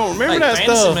 People don't remember that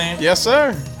Fantasy, stuff. Man. Yes,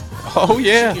 sir. Oh,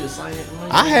 yeah.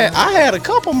 I had a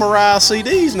couple Mariah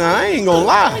CDs now. I ain't gonna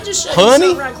lie. Let me just show Honey.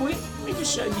 You right quick. Let me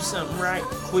just show you something right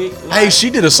quick. Hey, she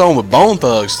did a song with Bone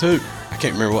Thugs, too. I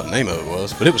can't remember what the name of it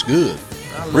was, but it was good.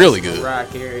 Really good. Mariah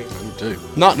Carey. Me too.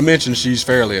 Not to mention she's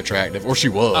fairly attractive, or she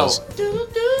was.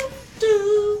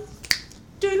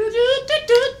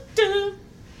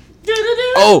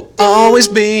 Oh, always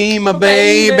be my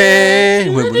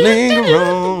baby when we linger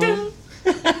on.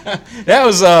 that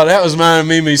was mine and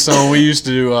Mimi's song. We used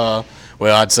to do,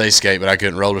 well, I'd say skate, but I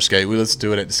couldn't roller skate. We listened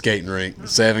to it at the skating rink,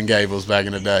 Seven Gables back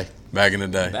in the day. Back in the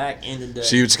day.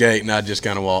 She would skate, and I'd just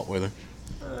kind of walk with her.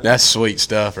 That's sweet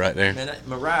stuff right there. Man,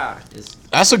 Mariah is...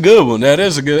 That's a good one. That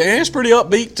is a good, and it's pretty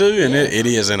upbeat too, and it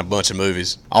is in a bunch of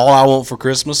movies. All I Want for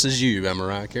Christmas Is You by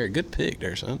Mariah Carey. Good pick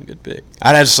there, son. Good pick.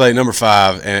 I'd have to say number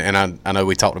 5, and I know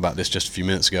we talked about this just a few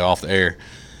minutes ago off the air,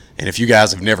 and if you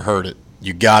guys have never heard it,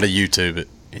 you got to YouTube it,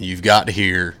 and you've got to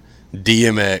hear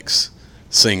DMX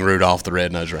sing Rudolph the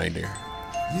Red-Nosed Reindeer.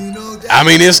 I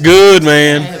mean, it's good,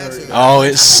 man. Oh,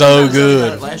 it's so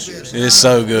good. It's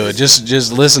so good.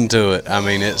 Just listen to it. I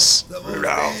mean, it's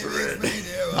Rudolph the Red-Nosed.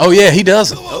 Oh yeah, he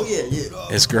does it. Oh yeah.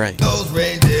 It's great. Those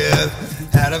reindeer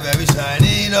had a very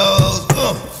shiny nose,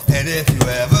 and if you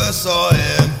ever saw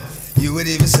him, you would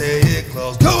even say it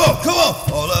close. Come on!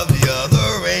 All of the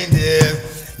other reindeer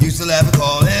used to laugh and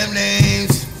call him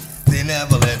names. They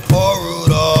never let poor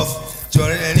Rudolph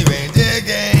join in any reindeer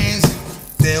games.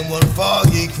 Then one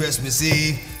foggy Christmas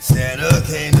Eve, Santa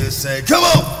came to say, "Come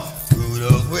on,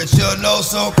 Rudolph, with your nose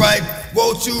so bright,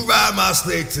 won't you ride my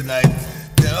sleigh tonight?"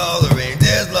 Then all the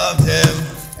reindeers loved him,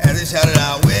 and they shouted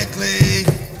out with glee,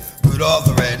 "Rudolph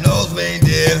the red-nosed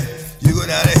reindeer, you go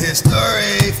down in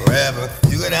history forever.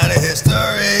 You go down in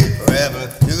history forever.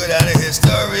 You go down in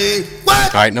history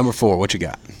right, number 4. What you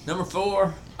got? Number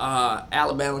 4,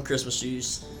 Alabama Christmas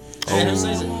Shoes. Oh, And who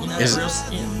sings it? You know, is that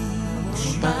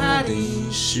it?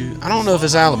 real, I don't know if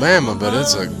it's Alabama, but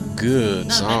it's a good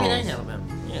No, song. maybe it ain't Alabama.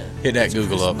 Yeah. Hit that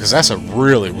Google up, because that's a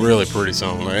really, really pretty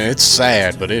song. Man. It's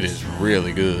sad, but it is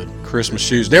really good. Christmas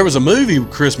Shoes. There was a movie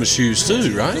with Christmas Shoes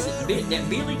too, right? Is it that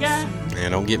Billy guy?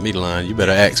 Man, don't get me lying. You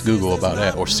better ask Google about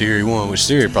that, or Siri One, which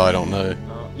Siri probably don't know.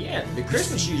 Yeah, the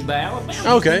Christmas Shoes by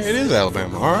Alabama. Okay, it is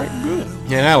Alabama. All right, good.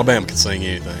 Yeah, and Alabama can sing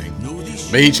anything.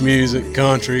 Beach music,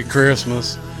 country,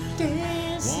 Christmas.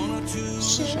 Yeah,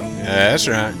 that's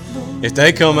right. If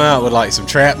they come out with like some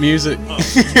trap music,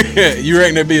 you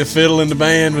reckon there'd be a fiddle in the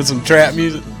band with some trap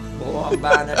music? Boy, I'm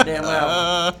buying that damn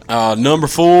album. Number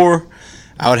 4,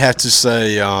 I would have to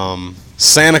say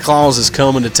Santa Claus is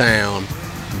Coming to Town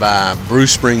by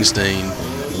Bruce Springsteen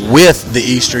with the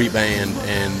E Street Band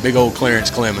and big old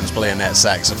Clarence Clemens playing that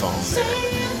saxophone.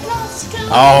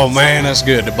 Oh man, that's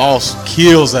good. The boss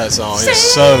kills that song. It's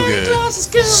so good.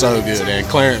 So good. And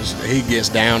Clarence, he gets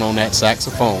down on that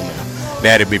saxophone now.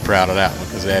 Daddy'd be proud of that one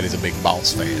because Daddy's a big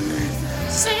boss fan there.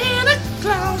 Santa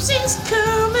Claus is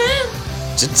coming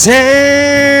to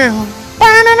town.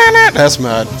 That's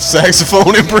my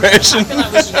saxophone impression. I feel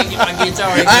like we should get my guitar.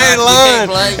 I ain't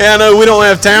lying. Yeah, I know we don't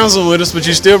have Townsend with us, but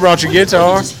you still brought your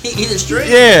guitar. Either string.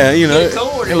 Yeah, you know,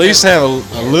 Chord at least have a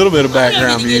little bit of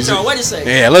background music. Wait a second.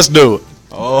 Yeah, let's do it.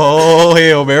 Oh,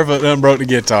 hell, Barefoot done broke the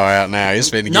guitar out now. He's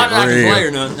finna Not get that I real. can play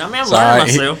or nothing. I mean, I'm It's learning all right.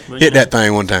 myself. but, Hit that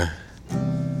thing one time.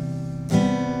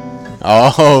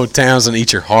 Oh, Townsend,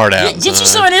 eat your heart out. Get you son.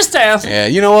 some of this, Townsend. Yeah,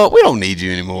 you know what? We don't need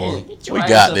you anymore. Yeah, get your We ass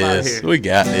got up out this. here. We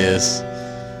got this.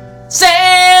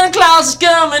 Santa Claus is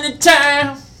coming to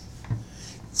town.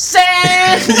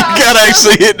 Santa You Claus gotta is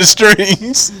actually hit the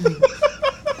strings.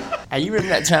 Hey, you remember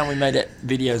that time we made that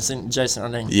video and sent it to Jason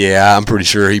Arnett? Yeah, I'm pretty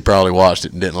sure he probably watched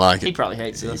it and didn't like He it. probably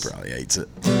hates He us. probably hates it.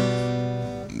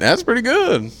 That's pretty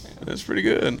good. That's pretty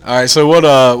good. All right, so what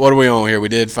are we on here? We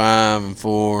did 5 and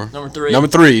 4. Number 3.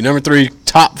 Number three.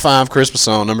 Top 5 Christmas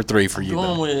song. Number 3 for you.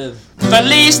 Going with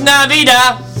Feliz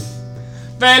Navidad.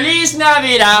 Feliz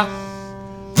Navidad.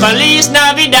 Feliz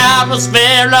Navidad.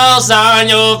 Prosperos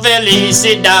años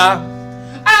felicidad.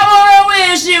 I wanna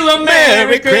wish you a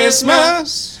Merry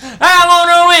Christmas. I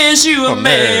wanna wish you a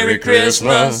Merry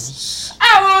Christmas.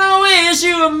 I wanna wish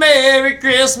you a Merry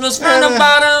Christmas from the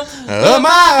bottom of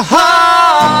my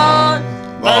heart.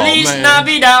 Feliz man.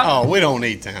 Navidad. Oh, we don't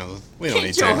need Townsend. We don't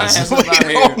need Get your ass Townsend. up We out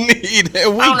here. don't need it.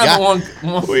 We got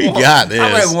I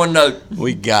don't have this. one note.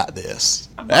 We got this.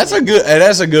 That's a good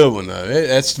one though.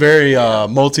 That's very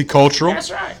multicultural.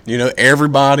 That's right. You know,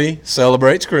 everybody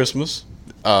celebrates Christmas.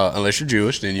 Unless you're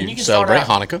Jewish, then you can celebrate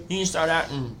start out, Hanukkah. You can start out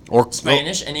in Or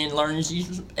Spanish and then learn to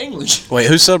use English. Wait,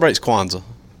 who celebrates Kwanzaa?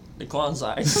 The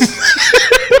Kwanzaa.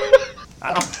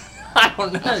 I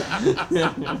don't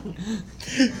know.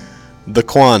 The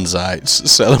Kwanzaites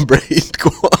celebrate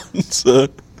Kwanzaa.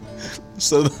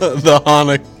 So the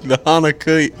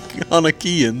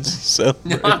Hanukkians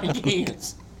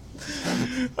celebrate.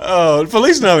 Oh,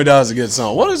 Feliz Navidad is a good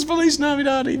song. What does Feliz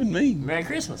Navidad even mean? Merry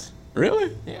Christmas.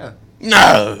 Really? Yeah.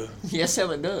 No. Yes, hell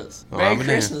it does. Oh, Merry I'm in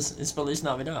Christmas is Feliz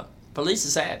Navidad. Feliz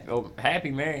is happy. Oh, happy,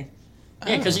 Merry.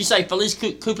 Yeah, because you say Feliz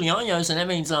Cumpleaños, and that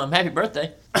means happy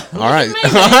birthday. All right.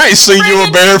 All right, Senor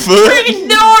Barefoot. Freaking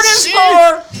door this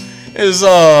for. Is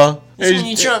It's when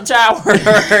you Trump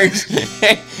Towers.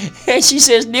 And she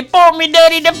says, deport me,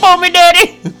 daddy, deport me,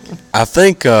 daddy. I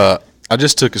think I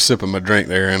just took a sip of my drink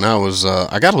there, and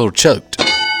I got a little choked.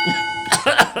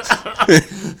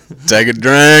 Take a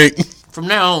drink. From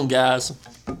now on, guys,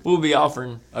 we'll be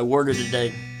offering a word of the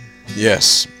day.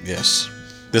 Yes, yes.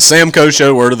 The SamCo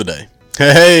Show word of the day.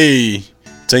 Hey,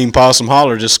 Team Possum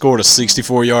Holler just scored a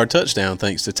 64-yard touchdown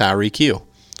thanks to Tyreek Hill.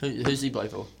 Who's he play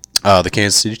for? The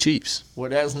Kansas City Chiefs. Well,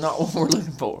 that's not what we're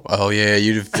looking for. Oh, yeah,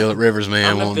 you Phillip Rivers,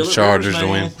 man, I'm a want the Phillip Chargers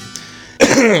Rivers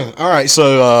to win. All right,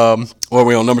 so what are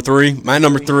we on, number 3? My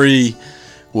number 3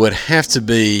 would have to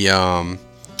be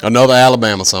another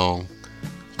Alabama song,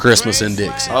 Christmas in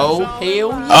Dixie. Oh, hell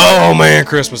yeah. Oh, man,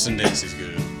 Christmas in Dixie's good.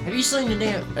 Have you seen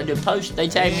the post they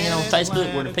tagged me in on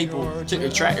Facebook where the people took their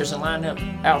tractors and lined up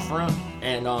out front,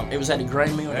 and it was at a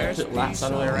grain mill and they put lights all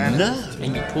the way around it,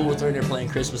 and you pull through and they're playing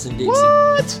Christmas in Dixie.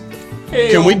 What?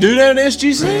 Hell. Can we do that at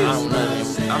SGC? I don't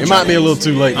know. It might be a little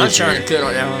too late I'm this year. trying to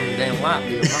cut down on the damn light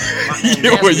bill.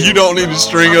 Yeah, well, you don't need to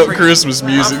string up Christmas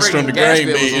music from the grain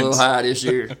bill was a little bins. high this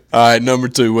year. All right, number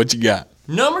 2, what you got?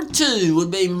 Number 2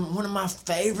 would be one of my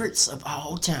favorites of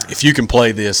all time. If you can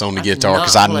play this on the guitar,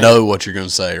 because I play know what you're going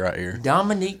to say right here.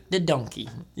 Dominique the Donkey.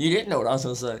 You didn't know what I was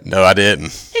going to say. No, I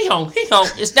didn't. He home.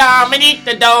 It's Dominique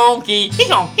the Donkey. He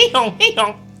home.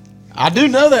 I do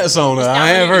know that song, though. I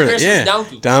have heard it. Yeah.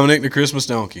 Donkey. Dominic the Christmas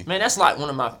Donkey. Man, that's like one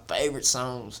of my favorite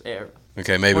songs ever.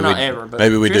 Okay, maybe well, not ever, but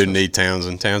maybe we do Christmas. need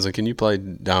Townsend. Townsend, can you play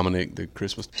Dominic the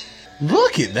Christmas?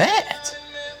 Look at that.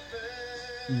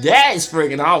 That is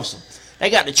freaking awesome. They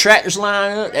got the tractors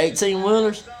lined up, the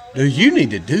 18-wheelers. Dude, you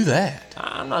need to do that.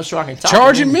 I'm not sure I can talk.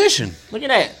 Charge admission. Look at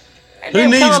that.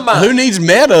 Who needs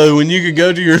Meadow when you could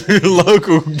go to your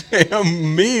local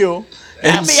damn meal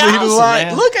and That'd be see the awesome, light?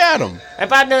 man. Look at them.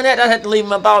 If I'd done that, I'd have to leave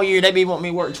them up all year. They'd be wanting me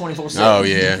to work 24/7. Oh,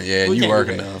 yeah. We You can't work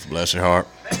do that. enough. Bless your heart.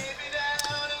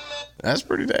 That's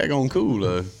pretty daggone cool,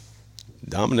 though.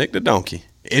 Dominic the Donkey.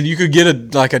 And you could get a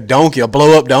donkey, a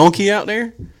blow-up donkey out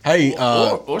there? Hey,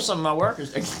 or some of my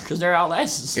workers, because they're all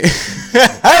asses.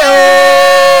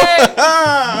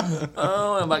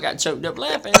 Oh, I got choked up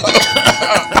laughing.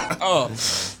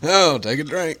 Oh, take a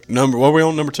drink. What were we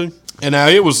on, number 2? And now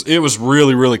it was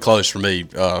really, really close for me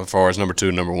as far as number 2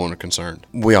 and number 1 are concerned.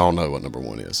 We all know what number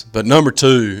 1 is. But number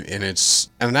 2,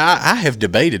 and I have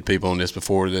debated people on this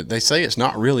before that they say it's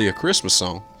not really a Christmas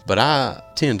song, but I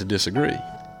tend to disagree.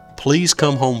 Please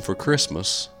Come Home for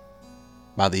Christmas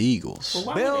by the Eagles. Well,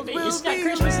 why would it be? It's got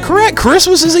Christmas in it. Correct.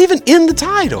 Christmas is even in the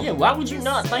title. Yeah, why would you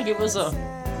not think it was a...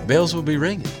 Bells will be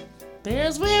ringing.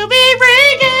 Bells will be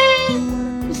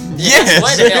ringing. Yes.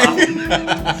 Play the hell.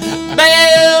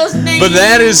 Bells need... But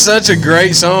that is such a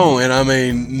great song, and I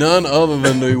mean, none other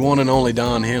than the one and only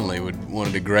Don Henley, one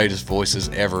of the greatest voices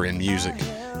ever in music.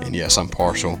 And yes, I'm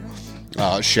partial.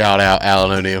 Shout out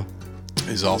Alan O'Neill,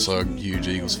 who's also a huge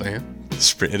Eagles fan.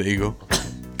 Spread Eagle.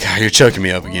 God, you're choking me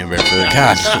up again, Barefoot.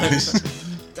 God.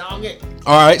 Dog it.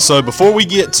 All right, so before we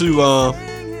get to...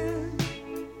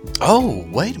 Oh,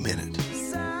 wait a minute.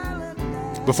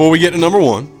 Before we get to number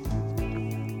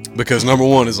 1, because number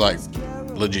 1 is like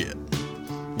legit.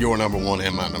 Your number 1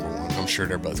 and my number 1. I'm sure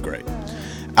they're both great.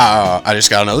 I just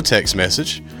got another text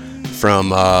message from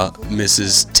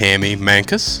Mrs. Tammy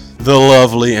Mankus, the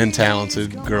lovely and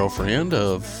talented girlfriend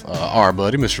of our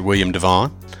buddy, Mr. William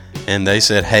Devon. And they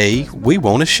said, hey, we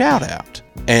want a shout out.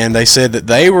 And they said that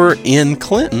they were in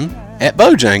Clinton at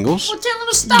Bojangles Well, tell them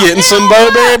to stop getting now. some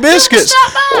Bo-Berry biscuits.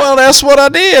 Stop by. Well, that's what I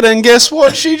did. And guess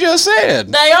what she just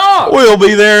said? They are. We'll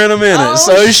be there in a minute. Oh,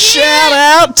 So shit. shout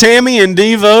out. Tammy and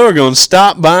Devo are going to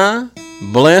stop by.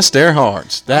 Bless their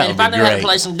hearts. That If would I be knew how to great.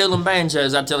 play some Dylan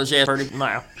banjos, I'd tell her she had a pretty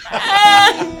mouth.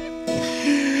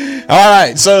 All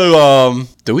right. So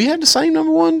do we have the same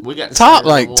number 1? We got the top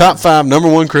same number top one. 5 number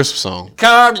 1 Christmas song.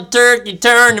 Carve the turkey,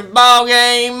 turn the ball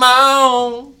game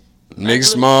on.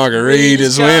 Mixed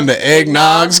margaritas when the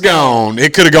eggnog's gone.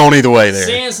 It could have gone either way there.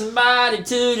 Send somebody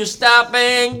to the stop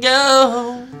and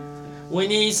go. We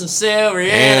need some celery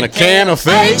And a can of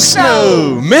fake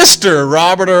snow. Mr.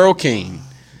 Robert Earl King.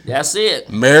 That's it.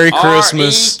 Merry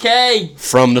Christmas R-E-K.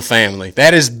 from the family.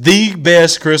 That is the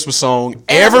best Christmas song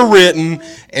ever written,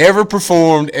 ever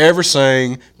performed, ever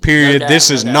sang. Period. No doubt, This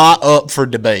is no doubt. not up for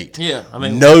debate. Yeah, I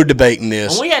mean, No debating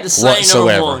this and we had to say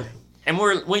whatsoever. number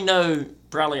 1, and we know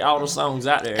probably all the songs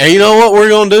out there. And you know what we're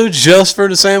going to do just for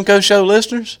the SamCo Show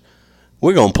listeners?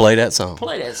 We're going to play that song.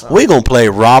 Play that song. We're going to play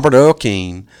Robert Earl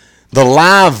King, the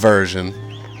live version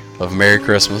of Merry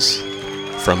Christmas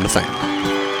from the family.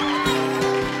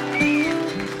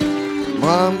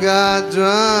 Mom got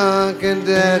drunk and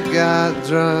Dad got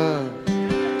drunk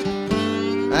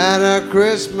at our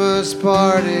Christmas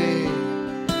party.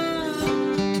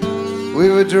 We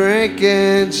were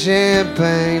drinking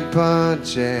champagne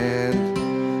punch and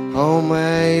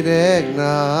homemade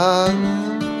eggnog.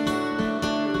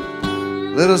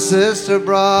 Little sister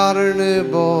brought her new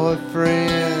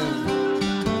boyfriend.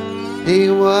 He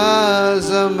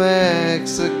was a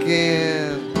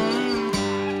Mexican.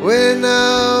 We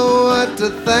know what to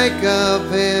think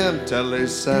of him till he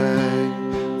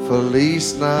sang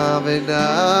Feliz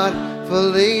Navidad,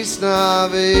 Feliz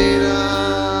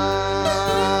Navidad.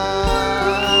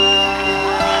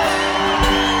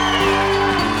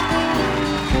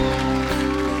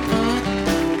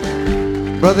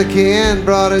 Brother Ken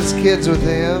brought his kids with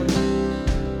him,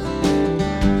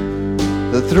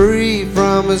 the 3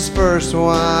 from his first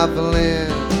wife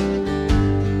Lynn,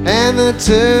 and the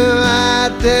 2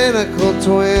 identical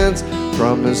twins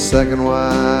from his second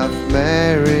wife,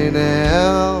 Mary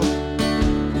Nell.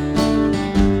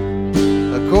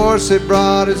 Of course, he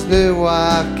brought his new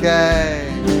wife, Kay.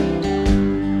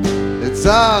 It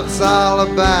talks all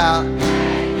about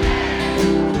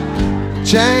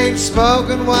chain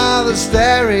smoking while the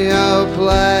stereo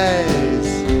plays.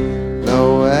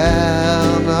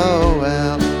 Noel,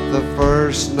 Noel, the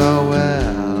first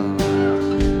Noel.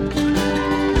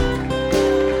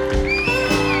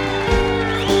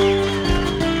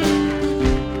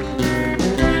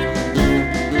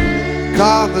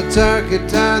 turkey,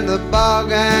 turn the ball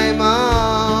game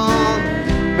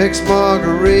on. Mix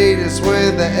margaritas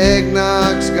when the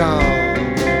eggnog's gone.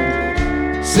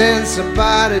 Send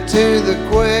somebody to the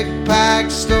quick pack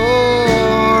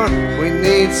store. We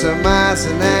need some ice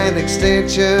and an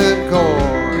extension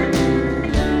cord.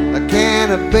 A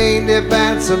can of bean dip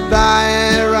and some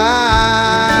diet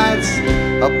rides.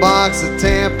 A box of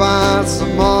tampons,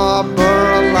 some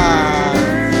Marlboro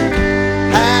Lights.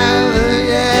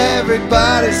 Hallelujah,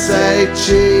 everybody say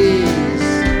cheese.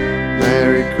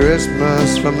 Merry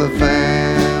Christmas from the family.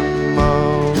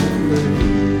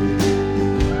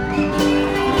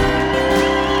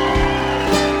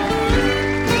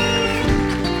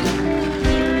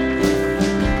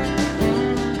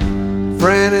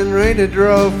 Fran and Rita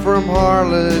drove from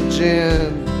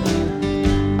Harlingen.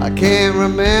 I can't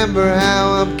remember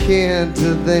how I'm kin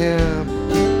to them.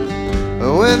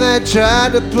 But when they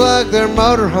tried to plug their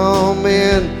motorhome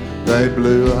in, they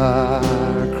blew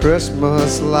our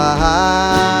Christmas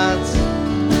lights.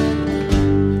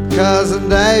 Cousin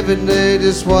David knew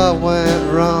just what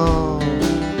went wrong,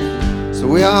 so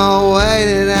we all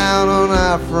waited out on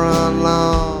our front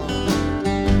lawn.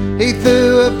 He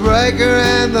threw a breaker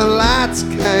and the lights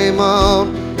came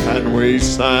on, and we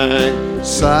sang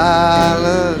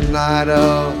Silent Night.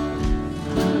 Oh,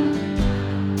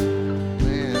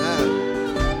 man,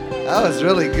 that was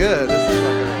really good. This is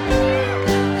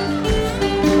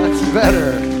that's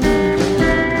better.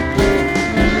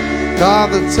 Call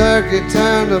the turkey,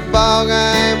 turn the ball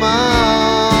game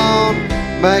on.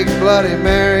 Make Bloody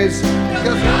Marys.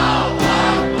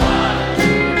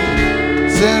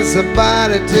 Send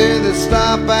somebody to the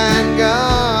stop and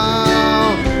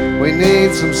go. We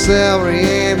need some celery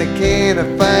and a can of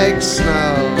fake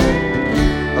snow.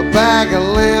 A bag of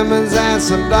lemons and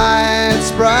some diet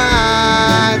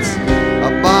Sprites.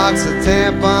 A box of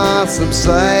tampons, some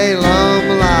Salem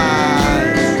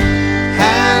Lights.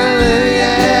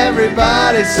 Hallelujah,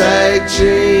 everybody say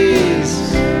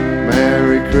cheese.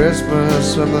 Merry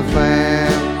Christmas from the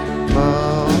family.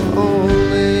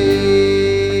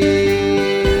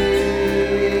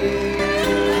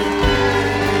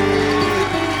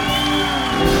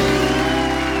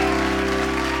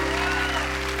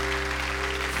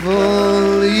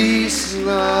 Feliz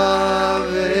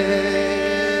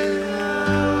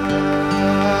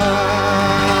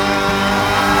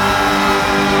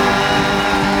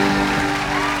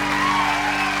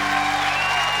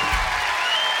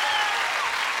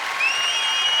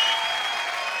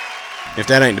If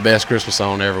that ain't the best Christmas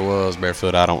song there ever was,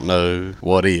 Barefoot, I don't know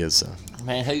what is.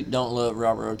 Man, who don't love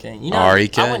Robert O'Kane? You know,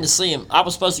 R.E.K. I went to see him. I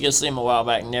was supposed to go see him a while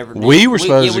back, never did. We were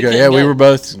supposed to go. Yeah, we were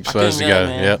both supposed to go.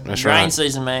 Man. Yep, that's Grain right.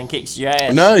 season, man, kicks your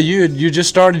ass. No, you just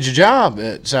started your job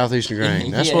at Southeastern Grain.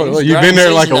 That's Yeah, what it was you've been grain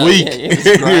there like a season, week. though. Yeah, it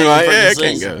was grain You're like, for yeah, the I can't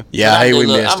season. go. Yeah, But hey, we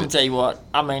look, missed I'm gonna it. tell you what.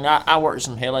 I mean, I work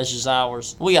some hellacious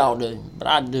hours. We all do, but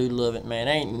I do love it, man.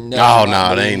 Ain't nothing. Oh, like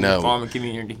no, it being ain't in the nothing. farming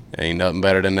community. Ain't nothing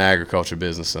better than the agriculture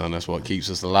business, son. That's what keeps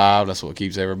us alive. That's what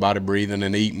keeps everybody breathing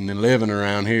and eating and living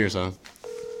around here, son.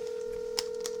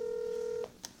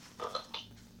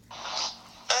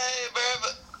 Hey,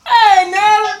 Barefoot. Hey,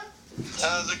 Nelly.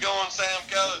 How's it going,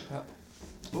 SamCo?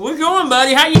 We're going,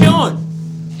 buddy. How you doing?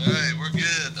 Hey, we're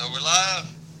good. Are we live?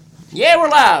 Yeah, we're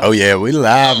live. Oh, yeah, we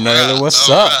live, Naylor. What's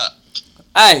up?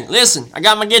 Hey, listen, I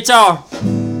got my guitar. Are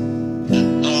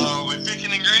we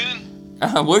picking and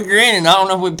grinning? We're grinning. I don't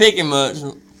know if we're picking much. Is it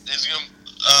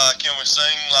gonna, can we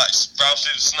sing like Frosty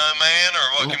the Snowman,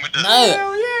 or what can we do? No.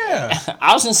 Hell yeah.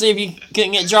 I was gonna see if you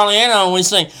couldn't get Charlie Anna on when we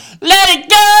sing "Let It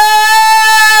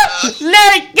Go,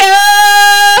 Let It Go."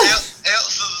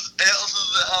 Elsa's at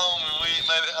home, and we ain't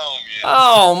made it home yet.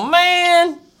 Oh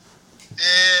man!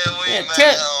 Yeah, we ain't made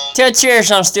Tell, it home. tell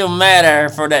Cherish I'm still mad at her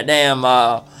for that damn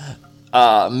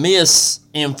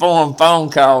misinformed phone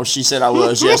call she said I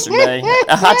was yesterday.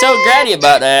 I told Grady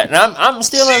about that, and I'm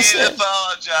still She's upset.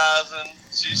 apologizing.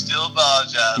 She's still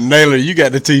apologizing. Naylor, you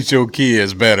got to teach your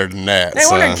kids better than that, They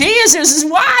weren't her son. kids. It was his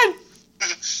wife.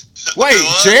 Wait,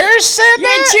 What? Cherish said Yeah,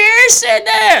 that? Cherish said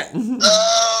that. Oh,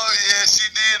 yeah, she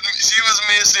did. She was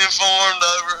misinformed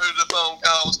over who the phone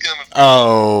call was coming from.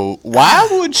 Oh, why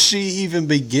would she even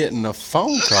be getting a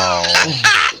phone call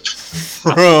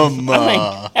from, I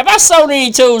mean, have I sold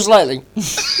any tools lately?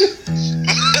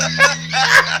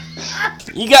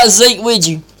 You got Zeke with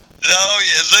you. Oh,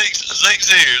 yeah, Zeke's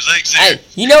here. Zeke's here. Hey,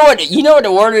 you know what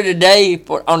the word of the day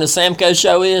for on the SamCo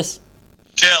show is?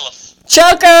 Tell us.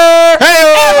 Choker!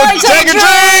 Hey, Everybody take a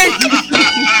drink!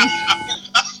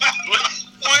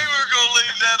 We were going to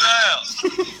leave that out.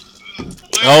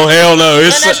 We Oh hell no!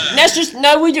 And that's just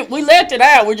no. We left it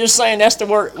out. We're just saying that's the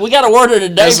word. We got a word of the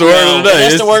day. That's the word of the day.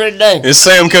 That's the word of the day. It's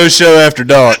SamCo Show After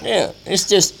Dark. Yeah, it's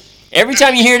just every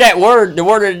time you hear that word, the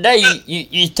word of the day,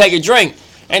 you take a drink,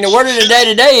 and the word of the day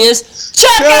today is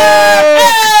Chucker. Hey!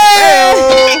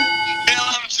 Hell,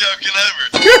 I'm chucking over.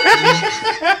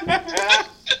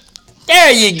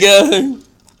 There you go.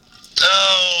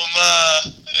 Oh my!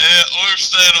 Yeah, we're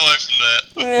staying away from that.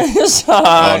 It's all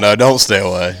right. Oh no! Don't stay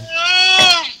away.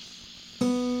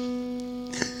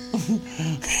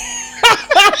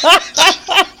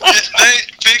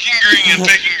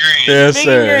 Picking green. Yes, Big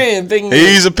sir. grin, big grin.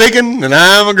 He's a picking and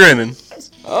I'm a grinning.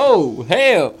 Oh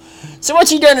hell! So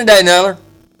what you doing today, Neller?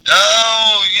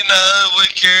 Oh, we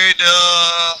carried,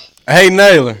 Hey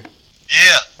Naylor,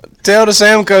 yeah. tell the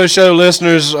SamCo Show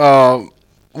listeners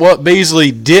what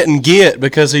Beasley didn't get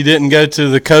because he didn't go to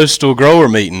the Coastal Grower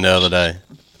meeting the other day.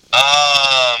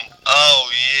 Oh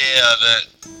yeah,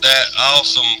 that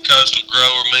awesome Coastal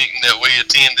Grower meeting that we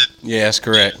attended. Yeah, that's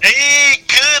correct. He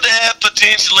could have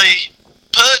potentially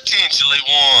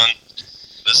won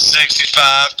the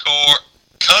 65-quart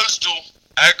Coastal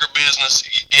Agribusiness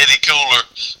Yeti Cooler,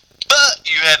 but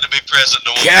you had to be present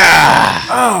to win.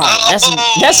 God.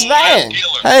 That's bad.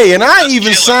 Killer. Hey, and I That's even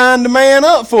killer. signed the man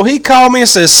up for. He called me and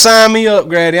said, "Sign me up,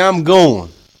 Grady. I'm going."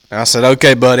 I said,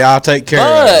 "Okay, buddy. I'll take care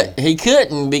of it." But he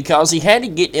couldn't because he had to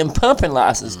get them pumping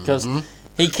licenses because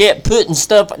he kept putting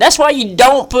stuff. That's why you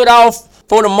don't put off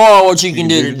for tomorrow what you can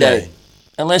do today.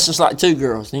 Unless it's like two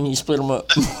girls, then you split them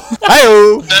up.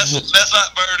 Hey-o. That's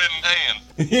like bird in hand.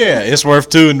 Yeah, it's worth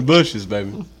two in the bushes,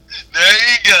 baby. There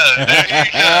you go.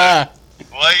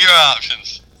 Weigh your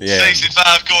options. Yeah.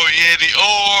 65-quart Yeti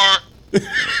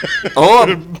Or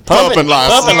Pumping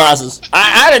license. Pumping license.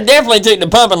 I'd have definitely took the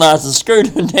pumping license. Screw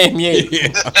the damn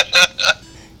Yeti.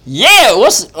 Yeah,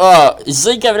 what's is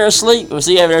Zeke over there asleep? Or is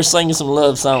he over there singing some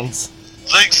love songs?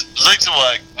 Zeke's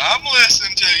awake. I'm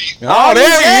listening to you. Oh, there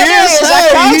he is.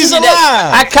 Hey, he's alive.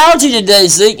 I called you today,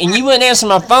 Zeke, and you wouldn't answer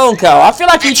my phone call. I feel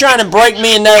like you're trying to break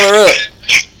me and Naylor up.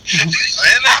 And there's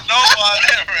nobody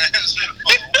ever answered the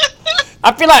phone.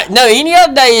 I feel like, no, any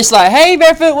other day it's like, hey,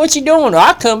 Barefoot, what you doing? Or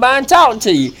I'll come by and talk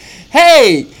to you.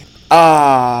 Hey,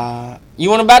 you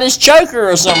want to buy this choker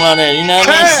or something like that? You know what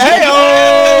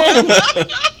I mean?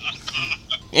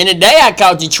 And today I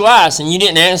called you twice and you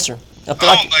didn't answer. I feel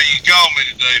I like don't think you called me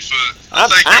today, Foot. I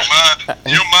think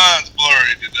your mind's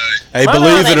blurry today. Hey, My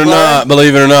believe mind it ain't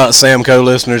or not, SamCo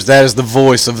listeners, that is the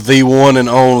voice of the one and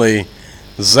only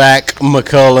Zach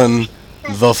McCullen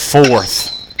the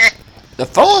Fourth. the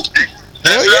fourth?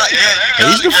 That's right, yeah.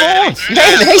 He's the fourth.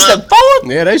 Damn, he's the fourth?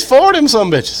 Yeah, there's four of them some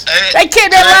bitches. They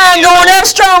kept that line going that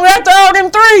strong after all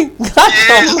them three. Hey,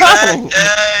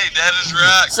 that is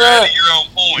right. So, Grady, you're on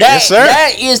point. Yes, sir.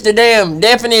 That is the damn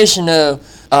definition of,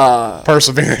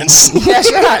 Perseverance. that's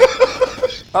right.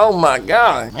 Oh my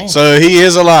God. Man. So he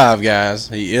is alive, guys.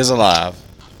 He is alive.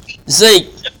 Zeke,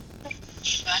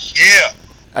 Yeah.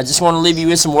 I just want to leave you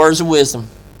with some words of wisdom.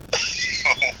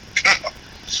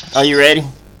 Are you ready?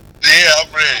 Yeah,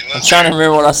 I'm ready. I'm trying to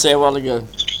remember what I said a while ago.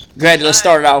 Grady, let's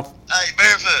start it off. Hey,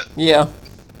 Barefoot, Yeah.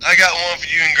 I got one for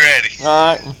you and Grady. All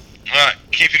right. All right,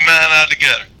 keep your mind out of the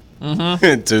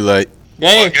gutter. Too late.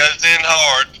 Damn. What goes in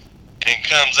hard and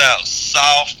comes out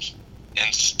soft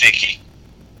and sticky.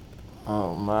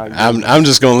 Oh my God. I'm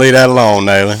just gonna leave that alone,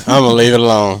 Naylor. I'm gonna leave it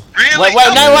alone. Really? Wait.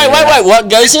 What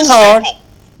goes in hard? Simple.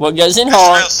 What goes in It's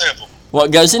hard? real simple.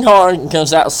 What goes in hard and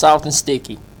comes out soft and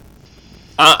sticky.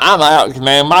 I'm out,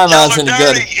 man. My Y'all mind's are in the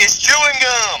dirty. gutter. It's chewing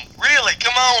gum. Really?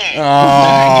 Come on.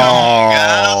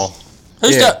 Oh.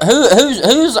 Who's Yeah.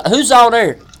 who's all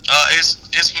there? It's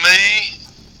me,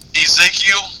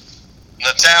 Ezekiel,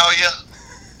 Natalia,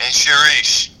 and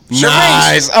Sharice.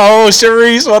 Nice. Oh,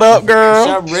 Sharice, what up, girl?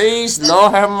 Sharice,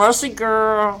 Lord have mercy,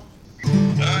 girl. All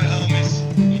right, homies.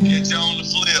 Catch you on the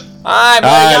flip. All right,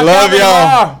 buddy. All right, love come y'all.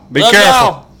 tomorrow. Be Love careful.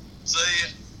 y'all. See ya.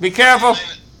 Be careful.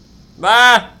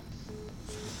 Bye.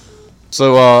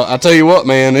 So I tell you what,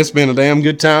 man, it's been a damn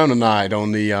good time tonight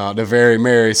on the very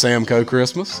merry SamCo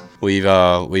Christmas. We've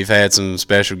had some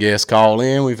special guests call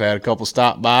in. We've had a couple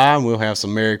stop by, and we'll have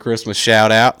some Merry Christmas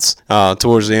shout outs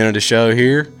towards the end of the show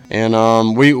here.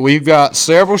 And we've got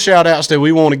several shout outs that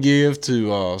we want to give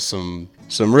to some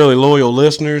really loyal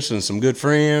listeners and some good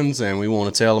friends, and we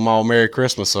want to tell them all Merry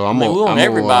Christmas. So We want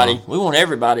everybody. We want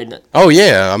everybody to. Oh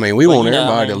yeah, I mean we Well, want you know,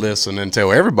 everybody I mean, to listen and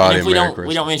tell everybody If we Merry don't, Christmas.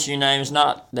 we don't mention your name. It's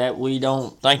not that we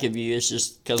don't think of you. It's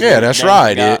just because. Yeah, that's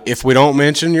right. If we don't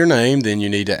mention your name, then you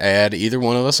need to add either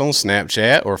one of us on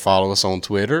Snapchat or follow us on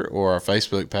Twitter or our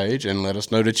Facebook page and let us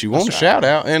know that you want a shout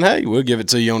out. And hey, we'll give it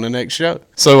to you on the next show.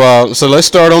 So let's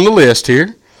start on the list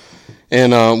here.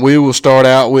 And we will start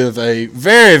out with a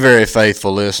very, very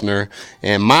faithful listener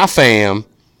and my fam,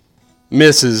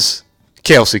 Mrs.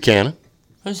 Kelsey Cannon.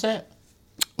 Who's that?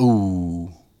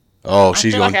 Ooh. Oh,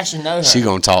 she's feel gonna. like I should know her. She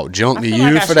gonna talk junk I to feel you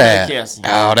like I for should know that. Kelsey.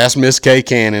 Oh, that's Miss K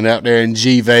Cannon out there in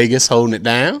G Vegas holding it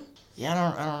down. Yeah, I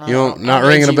don't know. You don't- I not know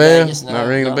ringing a G bell? Vegas, no, Not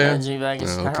ringing a don't know bell? G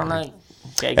Vegas. Oh, I don't okay. know.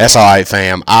 K That's all right,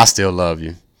 fam. I still love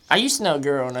you. I used to know a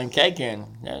girl named K Cannon.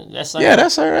 That's Yeah,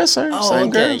 that's her. That's her. Oh, same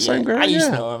okay, girl. yeah. Same girl. I used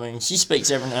yeah. to know her. I mean, she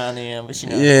speaks every now and then, but you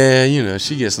know. Yeah, you know,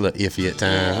 she gets a little iffy at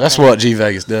times. Yeah, That's what G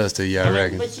Vegas does to you, I I mean,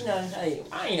 reckon. but you know, hey,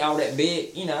 I ain't all that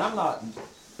big. You know, I'm not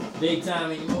big time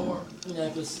anymore. You know,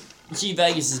 because G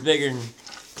Vegas is bigger than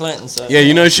Clinton. So Yeah,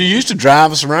 you know, she used to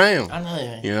drive us around. I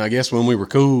know. You know, I guess when we were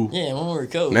cool. Yeah, when we were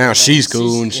cool. Now you know, she's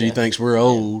cool and she yeah. thinks we're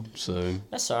old. So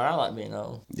That's all right. I like being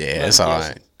old. yeah, Love it's all Kelsey.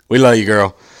 right. We love you,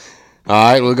 girl. All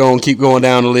right, we're gonna keep going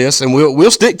down the list, and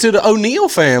we'll stick to the O'Neill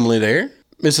family there.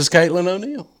 Mrs. Caitlin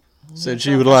O'Neill said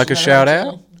she would like a shout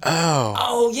out. Oh,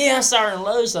 Oh yeah, I saw her in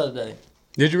Lowe's the other day.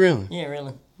 did you really? Yeah,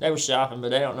 really. They were shopping, but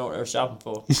they don't know what they were shopping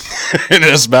for.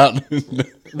 That's about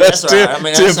that's all right. I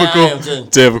mean, that's how I am, typical. too.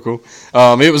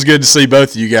 Typical. It was good to see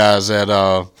both of you guys at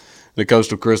the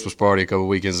Coastal Christmas party a couple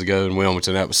weekends ago in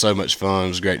Wilmington. That was so much fun. It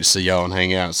was great to see y'all and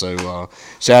hang out. So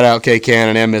shout out Kay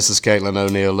Cannon and Mrs. Caitlin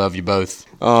O'Neill. Love you both.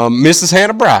 Mrs.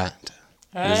 Hannah Bryant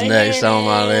is Hey, next on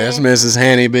my Hanny. list. Mrs.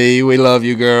 Hanny B, we love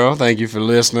you, girl. Thank you for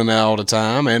listening all the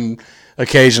time and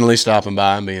occasionally stopping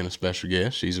by and being a special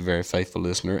guest. She's a very faithful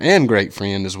listener and great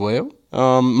friend as well.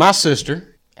 My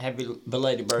sister, Happy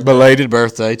belated birthday. belated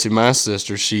birthday to my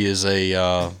sister. She is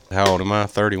how old am I?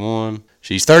 31.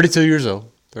 She's 32 years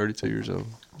old. 32 years old.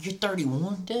 You're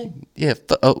 31, dude. Yeah.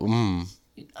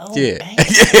 Oh, Yeah. dang.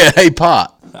 Yeah. Hey,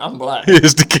 Pot. I'm black.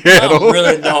 Here's the kettle. I'm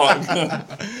really dark.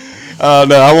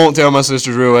 No, I won't tell my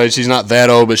sister's real age. She's not that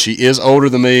old, but she is older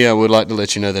than me. I would like to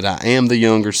let you know that I am the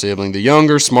younger sibling, the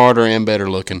younger, smarter, and better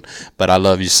looking. But I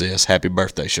love you, sis. Happy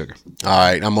birthday, sugar. All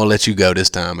right, I'm going to let you go this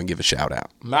time and give a shout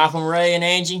out. Malcolm Ray and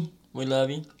Angie, we love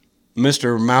you.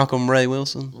 Mr. Malcolm Ray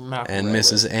Wilson Malcolm and Ray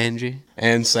Mrs. Wilson. Angie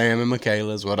and Sam and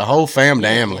Michaela as well. The whole family.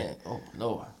 Yeah. Oh,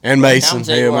 Lord. And Mason. I'm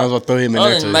tell you Yeah, what, might as well throw him in other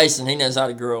there, than too. Mason, he knows how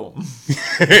to grow.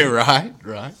 Right.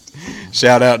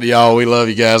 Shout out to y'all. We love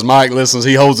you guys. Mike listens.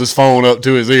 He holds his phone up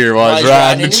to his ear while he's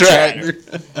riding the tractor.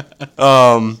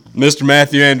 Mr.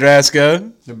 Matthew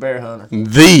Andrasco, The bear hunter.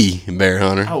 the bear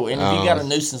hunter. Oh, and if you got a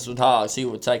nuisance with hogs, he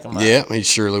would take them out. Yeah, he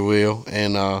surely will.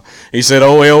 And he said,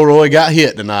 "Oh, Elroy got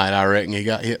hit tonight. I reckon he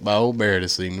got hit by old bear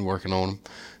this evening working on him."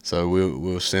 So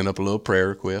we'll send up a little prayer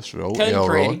request for old Cody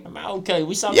Elroy. Pretty. Okay,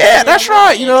 we saw. Yeah, Cody that's the other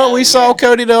right. day. You know, we Yeah. saw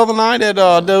Cody the other night at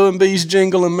Doe and B's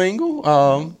Jingle and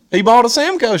Mingle. He bought a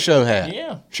SamCo show hat.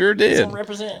 Yeah. Sure He's did. on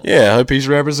represent. Yeah, I hope he's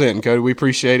representing, Cody. We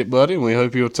appreciate it, buddy, and we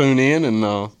hope you'll tune in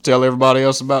and tell everybody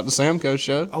else about the SamCo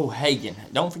show. Oh, Hagen.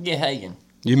 Don't forget Hagen.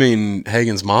 You mean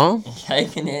Hagen's mom?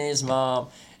 Hagen and his mom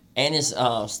and his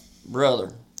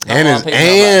brother. And Not a his lot of people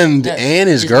know about it. and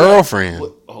his brother. girlfriend.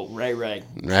 Oh, Ray. Ray,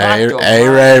 Dr. hey,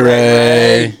 Ray.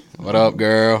 Ray. What up,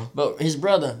 girl? But his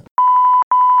brother.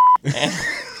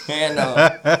 and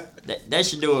they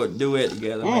should do a duet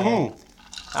together, man.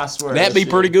 I swear. That'd they be should.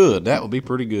 pretty good. That would be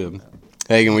pretty good.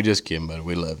 Hagen, we just kidding, buddy.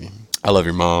 We love you. I love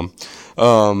your mom.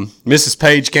 Mrs.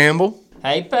 Paige Campbell.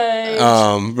 Hey, Paige.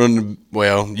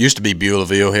 Used to be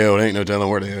Beulahville. Hell, there ain't no telling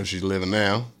where the hell she's living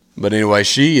now. But anyway,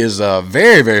 she is a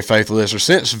very, very faithful listener.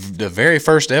 Since the very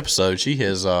first episode, she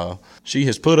has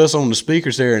put us on the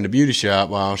speakers there in the beauty shop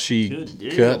while she Good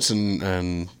deal. cuts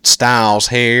and styles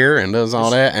hair and does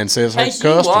all that and says her Hey, do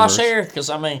you wash customers. hair? Because,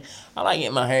 I mean, I like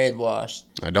getting my head washed.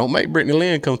 Now, don't make Brittany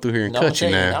Lynn come through here and No, cut you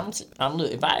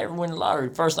look, if I ever win the lottery,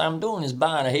 the first thing I'm doing is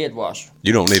buying a head washer.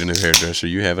 You don't need a new hairdresser.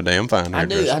 You have a damn fine I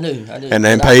do. hairdresser. I do. And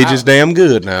then But Paige is damn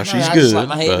good now. She's I good. just like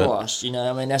my head but washed. You know,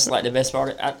 I mean, that's like the best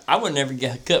part. I would never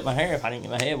cut my hair if I didn't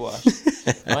get my head washed.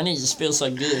 My knee just feels so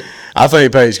good. I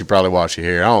think Paige could probably wash your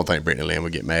hair. I don't think Brittany Lynn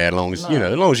would get mad as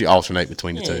long as you alternate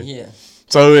between the Yeah, two. yeah.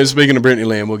 So speaking of Brittany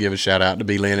Lynn, we'll give a shout out to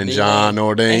B. Lynn and Be John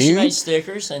like- And she Nordine. makes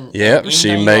stickers and Yep, anything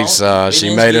she you makes want. she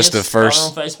Be made Lynn's us the Gifts, follow her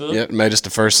first on Facebook. Yep, made us the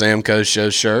first SamCo show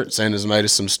shirts and has made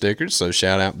us some stickers. So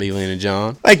shout out B. Lynn and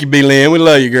John. Thank you, B. Lynn. We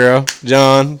love you, girl.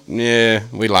 John, yeah,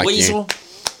 we like Weasel,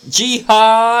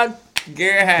 Jihad,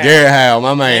 Gary Howe. you. Gary Howell,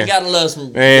 my man. You gotta love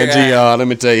some Man, Gary Howe. let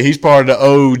me tell you, he's part of the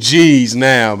OGs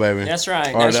now, baby. That's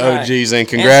right. Part That's of the right. OGs, and And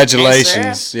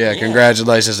congratulations. Sarah. Yeah,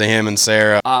 congratulations to him and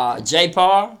Sarah. J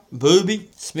Par, Booby,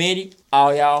 Smitty,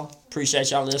 all y'all.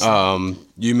 Appreciate y'all listening.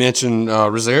 You mentioned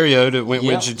Rosario that went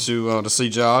Yep. with you to see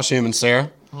Josh, him and Sarah.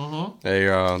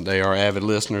 Mm-hmm. They are avid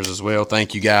listeners as well.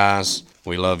 Thank you guys.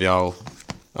 We love y'all.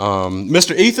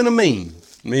 Mr. Ethan Amin.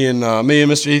 Me and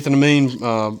Mr. Ethan Amin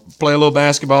play a little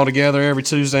basketball together every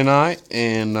Tuesday night,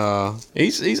 and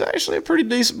he's actually a pretty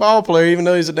decent ball player, even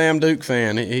though he's a damn Duke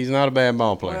fan. He's not a bad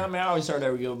ball player. Well, I mean, I always heard they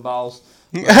were good balls.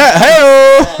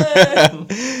 Hey-o!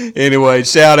 Anyway,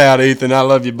 shout out Ethan. I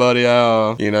love you, buddy.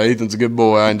 Ethan's a good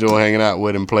boy. I enjoy hanging out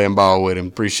with him, playing ball with him.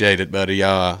 Appreciate it, buddy.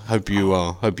 Hope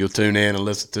you'll tune in and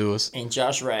listen to us. And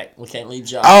Josh Rack, we can't leave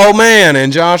Josh. Oh man,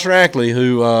 and Josh Rackley,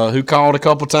 who called a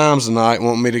couple times tonight,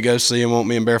 wanting me to go see him, want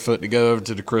me and Barefoot to go over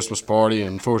to the Christmas party.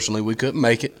 Unfortunately, we couldn't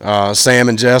make it. Sam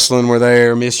and Jesselyn were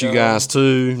there. Miss you guys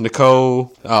too.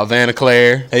 Nicole, Vanna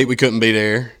Claire. Hate we couldn't be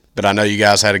there. But I know you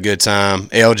guys had a good time.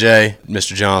 LJ,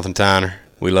 Mr. Jonathan Tyner.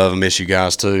 We love and miss you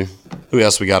guys, too. Who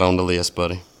else we got on the list,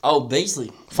 buddy? Oh,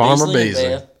 Beasley. Farmer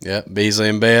Beasley. Yep, Beasley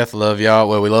and Beth. Love y'all.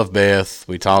 Well, we love Beth.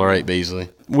 We tolerate Beasley.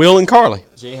 Will and Carly.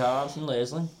 J. Hobbs and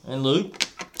Leslie. And Luke.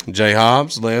 J.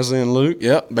 Hobbs, Leslie, and Luke.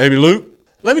 Yep, Baby Luke.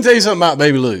 Let me tell you something about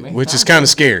Baby Luke, which is kind of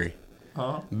scary.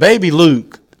 Huh? Baby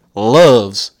Luke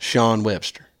loves Sean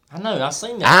Webster. I know. I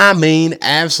seen that. I mean,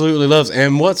 absolutely loves.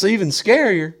 And what's even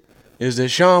scarier is that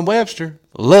Sean Webster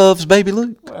loves Baby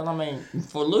Luke. Well, I mean,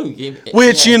 for Luke.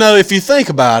 Which, if you think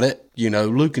about it,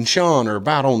 Luke and Sean are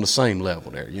about on the same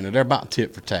level there. They're about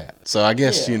tit for tat. So I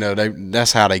guess,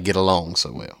 that's how they get along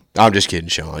so well. I'm just kidding,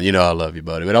 Sean. I love you,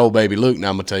 buddy. But old Baby Luke, now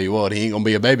I'm going to tell you what, he ain't going to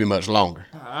be a baby much longer.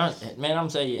 Man, I'm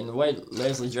telling you, in the way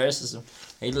Leslie dresses him,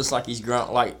 he looks like he's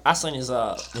grown. Like, I seen his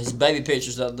baby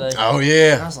pictures the other day. Oh,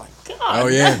 yeah. And I was like, God. Oh,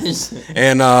 yeah.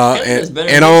 And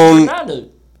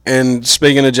And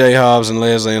speaking of J. Hobbs and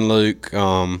Leslie and Luke,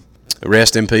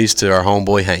 rest in peace to our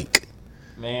homeboy Hank.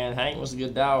 Man, Hank was a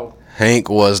good dog. Hank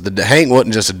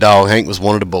wasn't just a dog. Hank was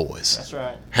one of the boys. That's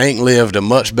right. Hank lived a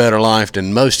much better life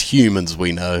than most humans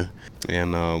we know,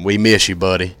 and we miss you,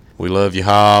 buddy. We love you,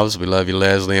 Hobbs. We love you,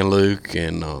 Leslie and Luke,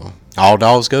 and all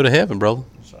dogs go to heaven, brother.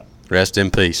 That's right. Rest in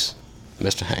peace,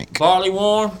 Mr. Hank. Barley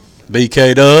Warren.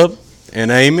 BK Dub. And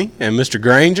Amy and Mr.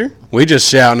 Granger. We just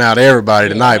shouting out everybody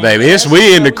tonight, baby.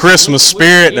 We in the Christmas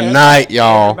spirit tonight,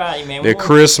 y'all. The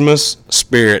Christmas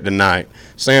spirit tonight.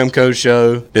 SamCo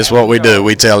Show. This is what we do.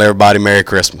 We tell everybody Merry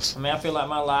Christmas. I feel like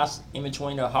my life's in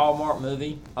between a Hallmark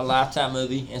movie, a Lifetime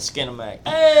movie, and Skinamax.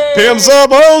 Hey! Pimps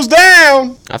up, hoes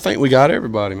down. I think we got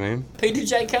everybody, man. Peter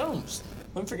J. Combs.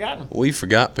 We forgot him. We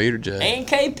forgot Peter J. And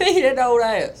KP, that old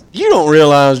ass. You don't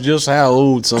realize just how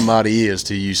old somebody is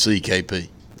till you see KP.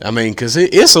 Because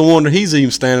it's a wonder he's even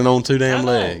standing on two damn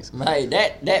legs. Hey,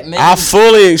 that means I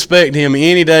fully expect him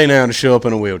any day now to show up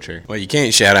in a wheelchair. Well, you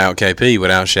can't shout out KP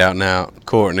without shouting out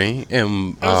Courtney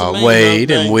and Wade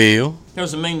and Will. There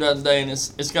was a meme the other day, and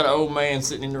it's got an old man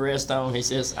sitting in the rest home. He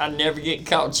says, I never get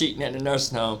caught cheating at the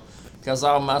nursing home because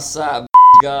all my side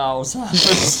got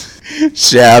Alzheimer's.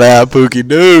 Shout out Pookie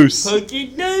Deuce.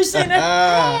 Pookie Deuce in the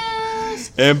house.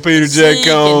 And Peter J.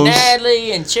 Combs. And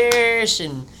Natalie and Cherish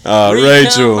and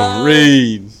Rachel,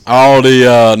 Reed, all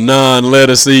the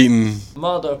non-lettuce eating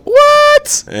mother.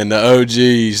 What? And the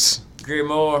OGs. Greer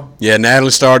Moore. Yeah, Natalie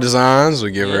Star Designs.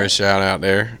 We give her a shout out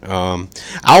there.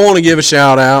 I want to give a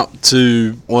shout out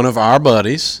to one of our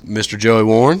buddies, Mr. Joey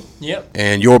Warren. Yep.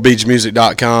 And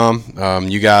yourbeachmusic.com.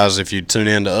 You guys, if you tune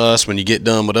in to us, when you get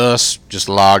done with us, just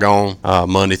log on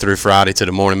Monday through Friday to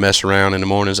the morning mess around in the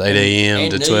mornings, 8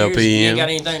 a.m. to 12 p.m. You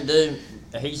ain't got anything to do.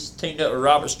 He's teamed up with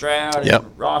Robert Stroud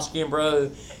and Ross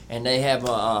Kimbrough, and they have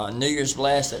a New Year's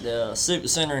blast at the Super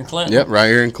Center in Clinton. Yep, right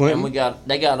here in Clinton. And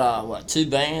they got two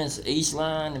bands,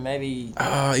 Eastline and maybe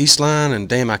Eastline and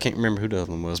damn, I can't remember who the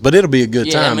other one was, but it'll be a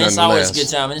good time. It's always a good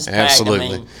time, and it's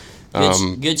absolutely. Packed.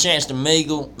 Good chance to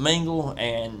mingle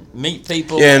and meet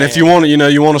people. Yeah, and if you want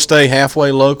to, you want to stay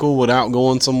halfway local without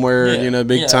going somewhere,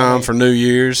 big time for New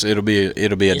Year's, it'll be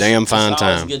a damn fine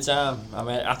time. It's a good time.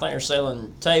 I think they're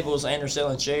selling tables and they're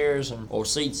selling chairs or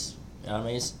seats.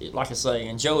 It's like I say,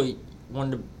 and Joey,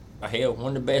 one of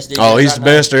the best DJs. Oh, he's the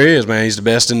best there is, man. He's the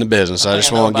best in the business. I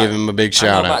just want to give him a big shout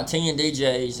out. I know about 10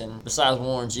 DJs, and besides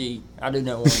Warren G, I do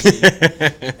know Warren G.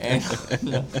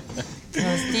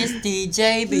 Cause this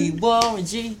DJ be Warren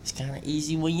G. It's kind of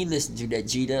easy when you listen to that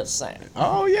G'd up sound.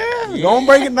 Oh yeah, gonna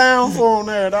break it down for him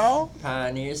there, dog.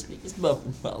 Pioneer speakers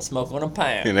bumping, while smoke on a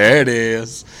pound. And there it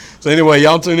is. So anyway,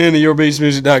 y'all tune in to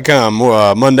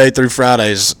yourbeachmusic.com Monday through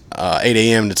Fridays, 8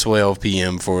 a.m. to 12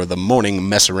 p.m. for the morning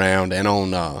mess around, and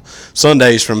on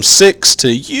Sundays from 6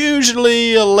 to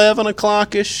usually 11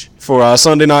 o'clock ish for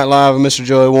Sunday Night Live with Mr.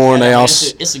 Joey Warren. Yeah, They man,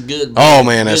 also. it's a good. Oh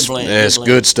man, good it's blend, it's blend.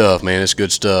 good stuff, man. It's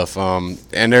good stuff.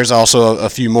 And there's also a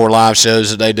few more live shows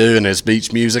that they do, and it's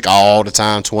beach music all the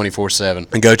time, 24/7.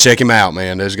 And go check them out,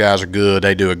 man. Those guys are good.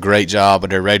 They do a great job at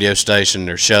their radio station,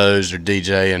 their shows, their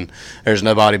DJ, and there's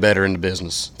nobody better in the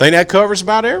business. Think that covers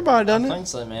about everybody, doesn't I it? think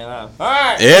so, man. All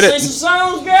right, Edit. let's see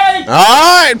some songs, Grady.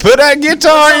 All right, put that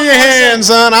guitar in your hand,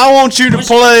 son. I want you to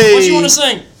play. What you want to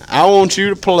sing? I want you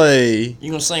to play.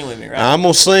 You gonna sing with me, right? I'm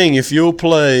gonna sing if you'll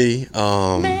play.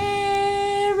 Marry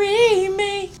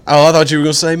me. Oh, I thought you were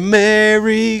gonna say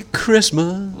Merry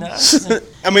Christmas. No,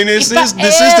 I mean, this If is I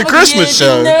the ever Christmas get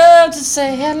show. enough to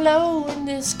say hello in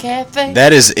this cafe.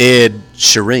 That is Ed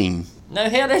Sheeran. No,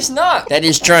 hell, that's not. That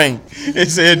is Train.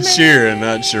 It's Ed Sheeran,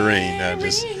 not Shireen.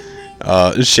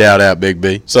 I just shout out Big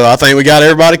B. So I think we got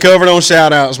everybody covered on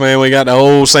shout outs, man. We got the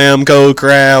whole SamCo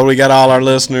crowd. We got all our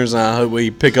listeners. I hope we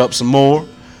pick up some more.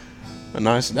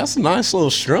 That's a nice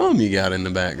little strum you got in the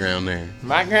background there.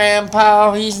 My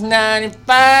grandpa, he's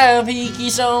 95. He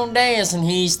keeps on dancing.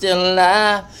 He's still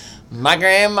alive. My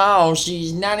grandma,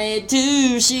 she's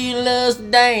 92. She loves to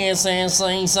dance and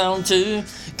sing song too.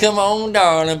 Come on,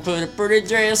 darling, put a pretty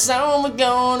dress on. We're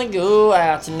gonna go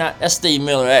out tonight. That's Steve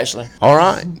Miller, actually. All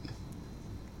right.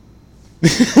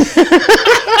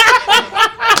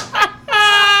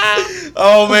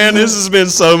 Oh man, this has been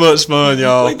so much fun,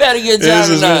 y'all. We've had a good time This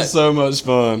has tonight. been so much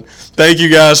fun. Thank you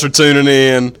guys for tuning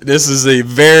in. This is the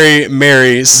very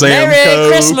merry SamCo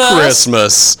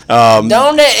Christmas.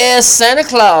 Donde es Santa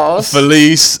Claus?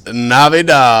 Feliz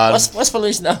Navidad. What's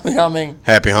Feliz Navidad? I mean,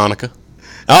 Happy Hanukkah.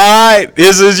 All right,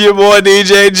 this is your boy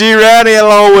DJ G Rowdy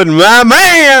along with my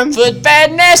man. Foot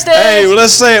Bad Nasty. Hey, well,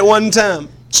 let's say it one time.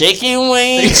 Chicken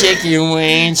wing,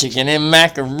 chicken and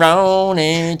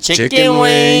macaroni. Chicken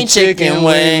wing,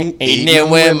 eating it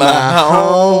with my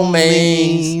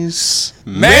homies.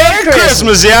 Merry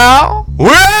Christmas, y'all.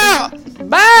 We're out.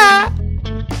 Bye.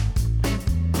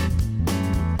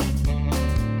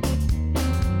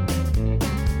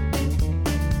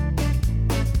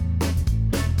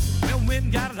 Well, went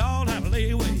and got it all out of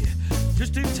layaway.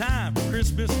 Just in time for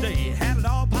Christmas Day. Had it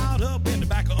all piled up in the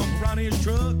back of Uncle Ronnie's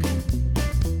truck.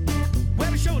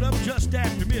 Well, it showed up just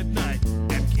after midnight.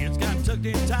 And the kids got tucked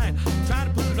in tight. Trying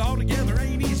to put it all together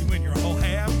ain't easy when you're all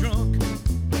half drunk.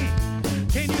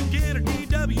 Can you get a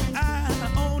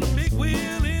DWI on a big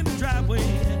wheel in the driveway?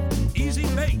 Easy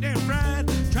baked and fried.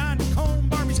 Trying to comb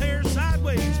Barbie's hair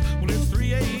sideways. Well, it's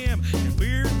 3 a.m. and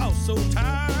we're all so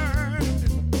tired.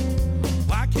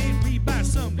 Why can't we buy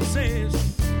something that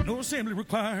says no assembly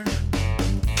required?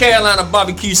 Carolina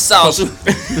barbecue sauce.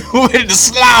 With the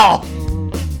slaw.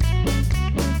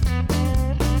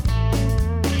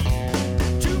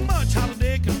 Too much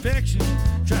holiday confection.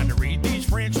 Trying to read these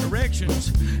French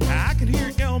directions. I can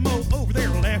hear Elmo over there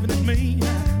laughing at me.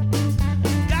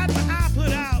 Got my eye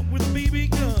put out with a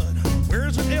BB gun.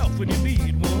 Where's an elf when you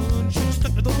need one? Should've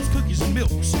stuck to those cookies and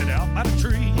milk sit out by the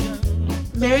tree.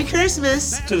 Merry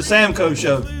Christmas. To the SamCo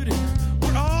Show.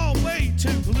 We're all way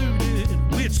too polluted.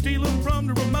 We'd steal them from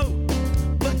the remote.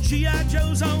 But G.I.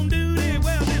 Joe's on duty.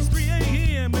 Well, it's 3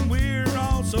 a.m. and we're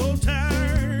all so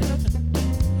tired.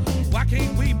 Why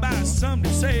can't we buy something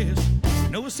that says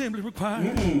no assembly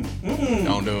required?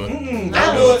 Don't do it.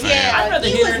 I'd rather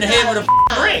hit her in the head with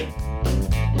a brick.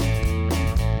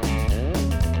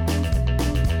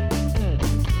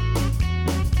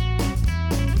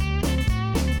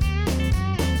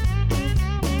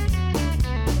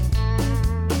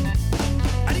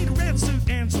 I need a red suit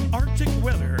and some Arctic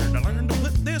weather to learn to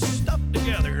put this stuff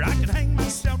together. I could hang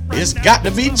myself right It's now. got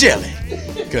to be jelly.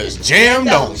 Because jam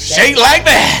don't shake like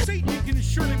that. See, you can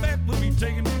surely bet we'll be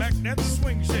taking it back at the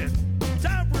swing set.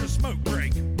 Time for a smoke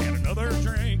break and another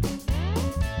drink.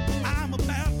 I'm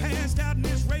about passed out in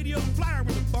this radio flyer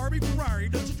with a Barbie Ferrari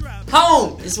does a drive.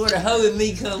 Home is where the hoe and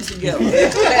me comes together.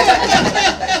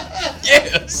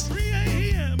 Yes. 3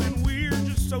 a.m. and we're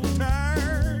just so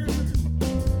tired.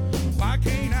 Why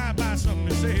can't I buy something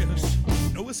that says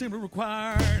no assembly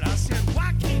required? I said,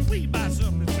 why can't we buy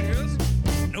something that says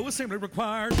no assembly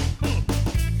required?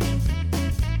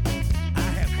 I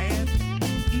have had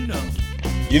enough.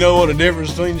 You know what the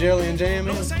difference between jelly and jam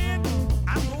No is? saying,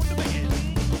 I'm going to bed.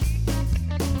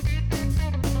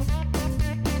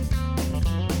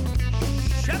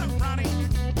 Shut up, Ronnie.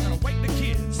 Gotta wake the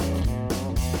kids.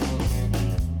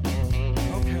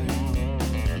 Okay.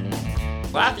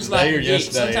 Life is like They a were dick.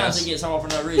 yesterday, Sometimes yes. it gets hard for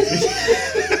no reason.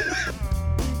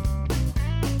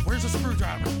 Where's the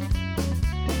screwdriver?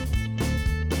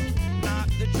 Not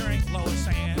the drink, Lois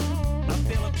Ann. A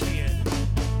Phillips head.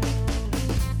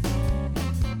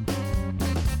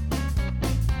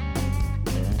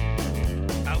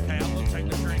 Okay,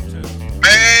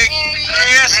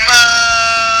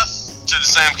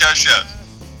 SamCo Show.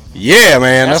 Yeah,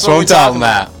 man, that's what I'm talking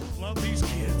about. Love these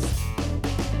kids.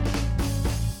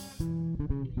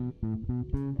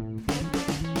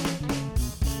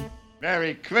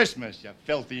 Merry Christmas, you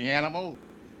filthy animal,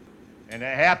 and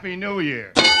a Happy New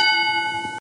Year.